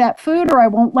dog that food, or I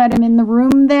won't let him in the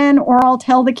room then, or I'll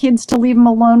tell the kids to leave him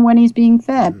alone when he's being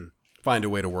fed. Find a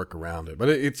way to work around it. But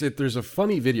there's a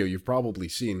funny video you've probably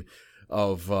seen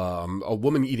a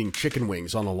woman eating chicken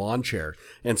wings on a lawn chair,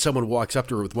 and someone walks up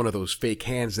to her with one of those fake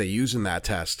hands they use in that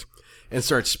test and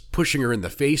starts pushing her in the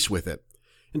face with it.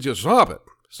 And she goes, "Stop it.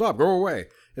 Stop. Go away."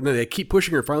 And then they keep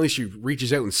pushing her. Finally, she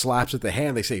reaches out and slaps at the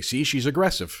hand. They say, "See, she's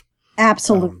aggressive."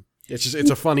 Absolutely. It's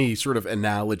a funny sort of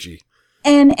analogy.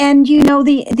 And you know,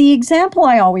 the example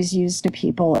I always use to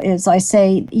people is I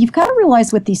say, you've got to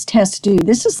realize what these tests do.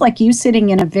 This is like you sitting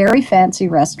in a very fancy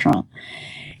restaurant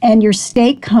and your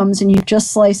steak comes and you've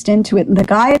just sliced into it, and the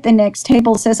guy at the next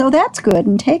table says, "Oh, that's good,"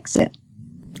 and takes it.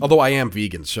 Although I am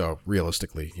vegan, so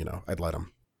realistically, I'd let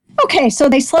him. Okay, so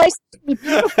they sliced a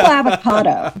beautiful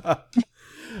avocado.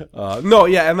 No,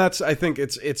 yeah, and I think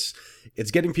it's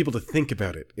getting people to think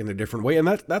about it in a different way, and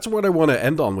that's what I want to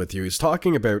end on with you, is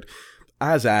talking about,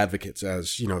 as advocates,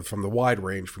 as from the wide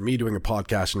range, from me doing a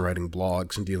podcast and writing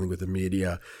blogs and dealing with the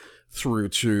media, through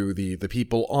to the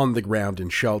people on the ground in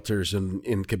shelters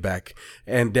in Quebec,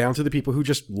 and down to the people who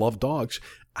just love dogs.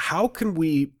 How can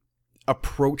we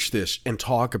approach this and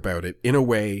talk about it in a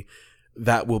way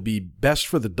that will be best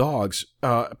for the dogs,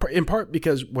 in part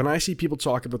because when I see people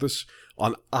talk about this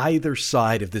on either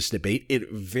side of this debate,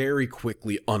 it very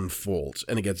quickly unfolds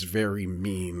and it gets very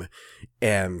mean.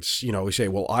 And, we say,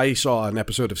 well, I saw an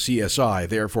episode of CSI,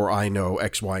 therefore I know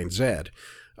X, Y, and Z.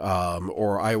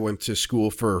 Or I went to school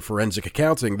for forensic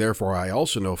accounting, therefore I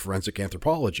also know forensic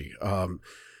anthropology.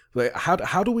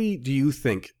 How do you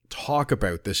think, talk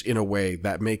about this in a way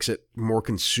that makes it more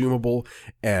consumable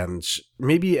and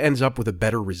maybe ends up with a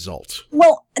better result?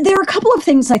 Well, there are a couple of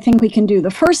things I think we can do.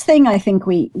 The first thing I think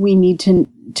we need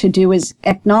to do is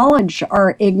acknowledge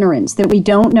our ignorance, that we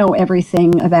don't know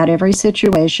everything about every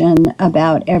situation,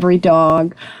 about every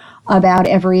dog, about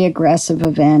every aggressive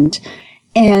event.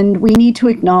 And we need to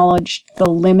acknowledge the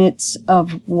limits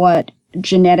of what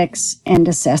genetics and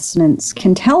assessments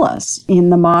can tell us in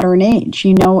the modern age.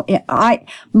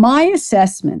 My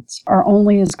assessments are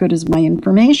only as good as my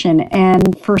information.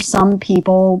 And for some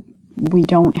people, we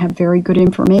don't have very good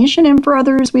information. And for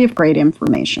others, we have great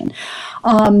information.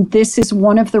 This is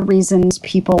one of the reasons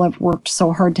people have worked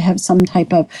so hard to have some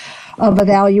type of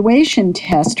evaluation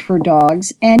test for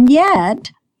dogs. And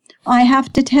yet, I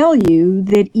have to tell you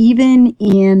that even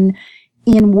in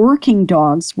working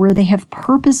dogs where they have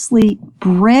purposely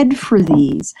bred for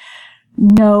these,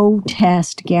 no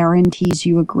test guarantees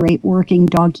you a great working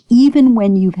dog, even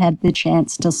when you've had the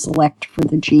chance to select for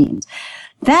the genes.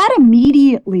 That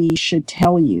immediately should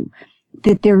tell you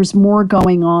that there's more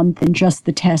going on than just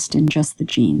the test and just the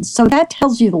genes. So that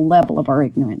tells you the level of our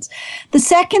ignorance. The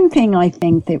second thing I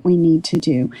think that we need to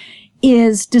do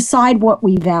is decide what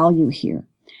we value here.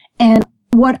 And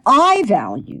what I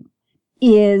value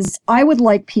is I would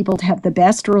like people to have the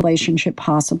best relationship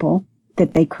possible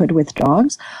that they could with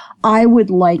dogs. I would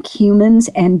like humans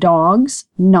and dogs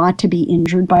not to be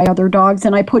injured by other dogs.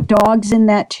 And I put dogs in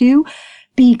that too,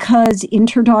 because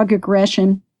interdog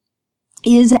aggression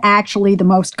is actually the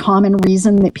most common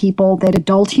reason that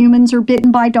adult humans are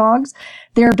bitten by dogs.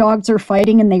 Their dogs are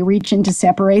fighting and they reach in to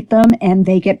separate them and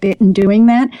they get bitten doing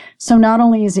that. So not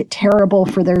only is it terrible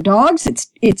for their dogs,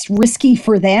 it's risky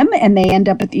for them and they end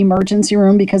up at the emergency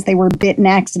room because they were bitten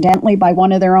accidentally by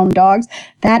one of their own dogs.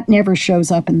 That never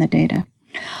shows up in the data.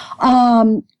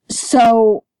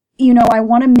 So, I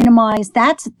want to minimize,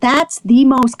 that's the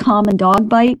most common dog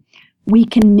bite. We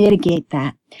can mitigate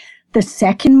that. The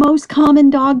second most common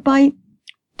dog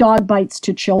bites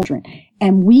to children.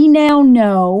 And we now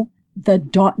know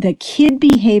the kid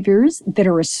behaviors that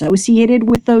are associated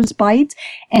with those bites.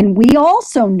 And we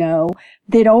also know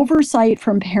that oversight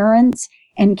from parents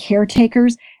and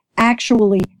caretakers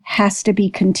actually has to be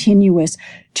continuous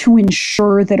to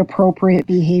ensure that appropriate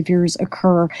behaviors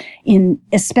occur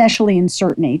especially in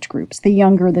certain age groups. The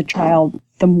younger the child,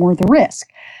 the more the risk.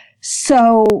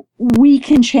 So we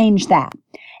can change that.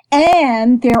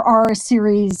 And there are a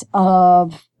series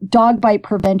of dog bite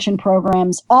prevention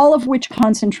programs, all of which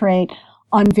concentrate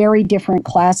on very different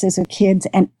classes of kids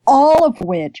and all of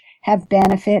which have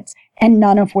benefits and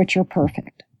none of which are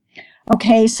perfect.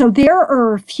 Okay, so there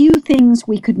are a few things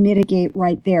we could mitigate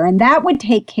right there, and that would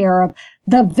take care of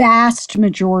the vast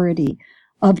majority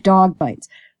of dog bites.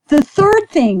 The third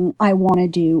thing I want to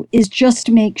do is just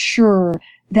make sure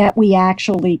that we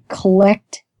actually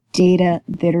collect data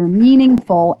that are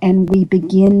meaningful and we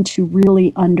begin to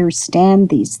really understand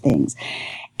these things.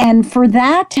 And for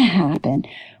that to happen,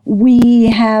 we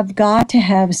have got to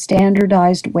have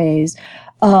standardized ways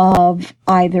of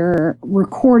either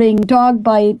recording dog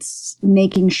bites,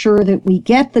 making sure that we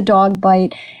get the dog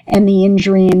bite and the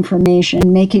injury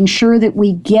information, making sure that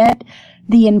we get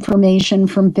the information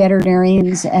from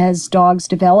veterinarians as dogs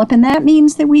develop. And that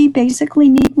means that we basically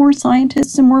need more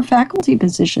scientists and more faculty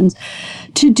positions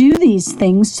to do these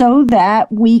things so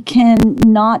that we can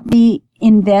not be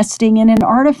investing in an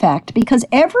artifact. Because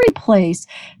every place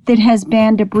that has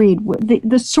banned a breed,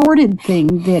 the sordid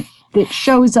thing that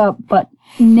shows up but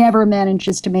never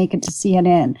manages to make it to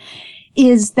CNN,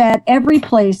 is that every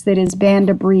place that has banned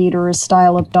a breed or a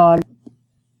style of dog,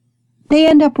 they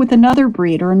end up with another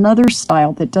breed or another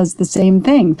style that does the same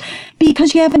thing,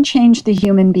 because you haven't changed the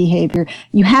human behavior.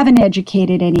 You haven't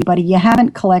educated anybody. You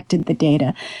haven't collected the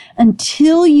data.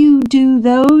 Until you do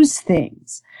those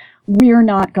things, we're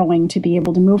not going to be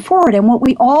able to move forward. And what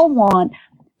we all want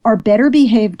are better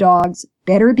behaved dogs,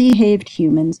 better behaved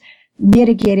humans,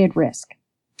 mitigated risk.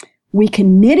 We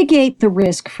can mitigate the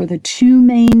risk for the two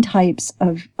main types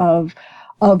of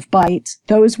bites.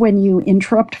 Those when you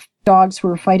interrupt dogs who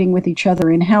are fighting with each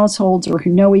other in households or who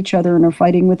know each other and are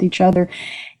fighting with each other,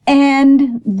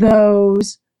 and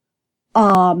those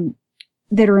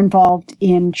that are involved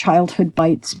in childhood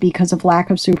bites because of lack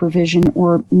of supervision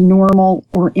or normal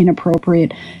or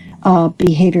inappropriate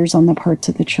behaviors on the parts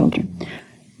of the children.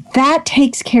 That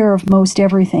takes care of most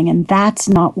everything, and that's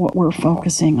not what we're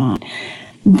focusing on.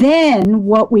 Then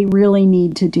what we really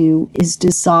need to do is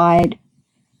decide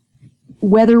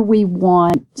whether we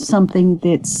want something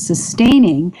that's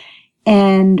sustaining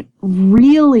and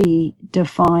really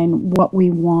define what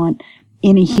we want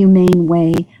in a humane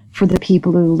way for the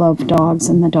people who love dogs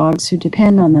and the dogs who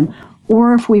depend on them,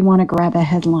 or if we want to grab a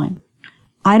headline.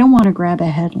 I don't want to grab a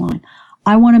headline.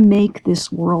 I want to make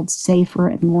this world safer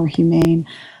and more humane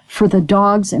for the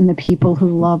dogs and the people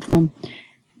who love them,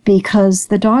 because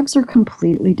the dogs are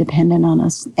completely dependent on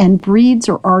us, and breeds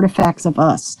are artifacts of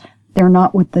us. They're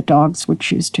not what the dogs would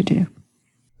choose to do.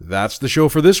 That's the show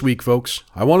for this week, folks.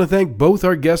 I want to thank both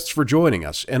our guests for joining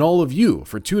us and all of you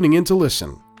for tuning in to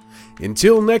listen.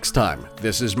 Until next time,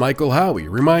 this is Michael Howie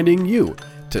reminding you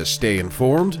to stay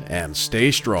informed and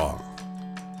stay strong.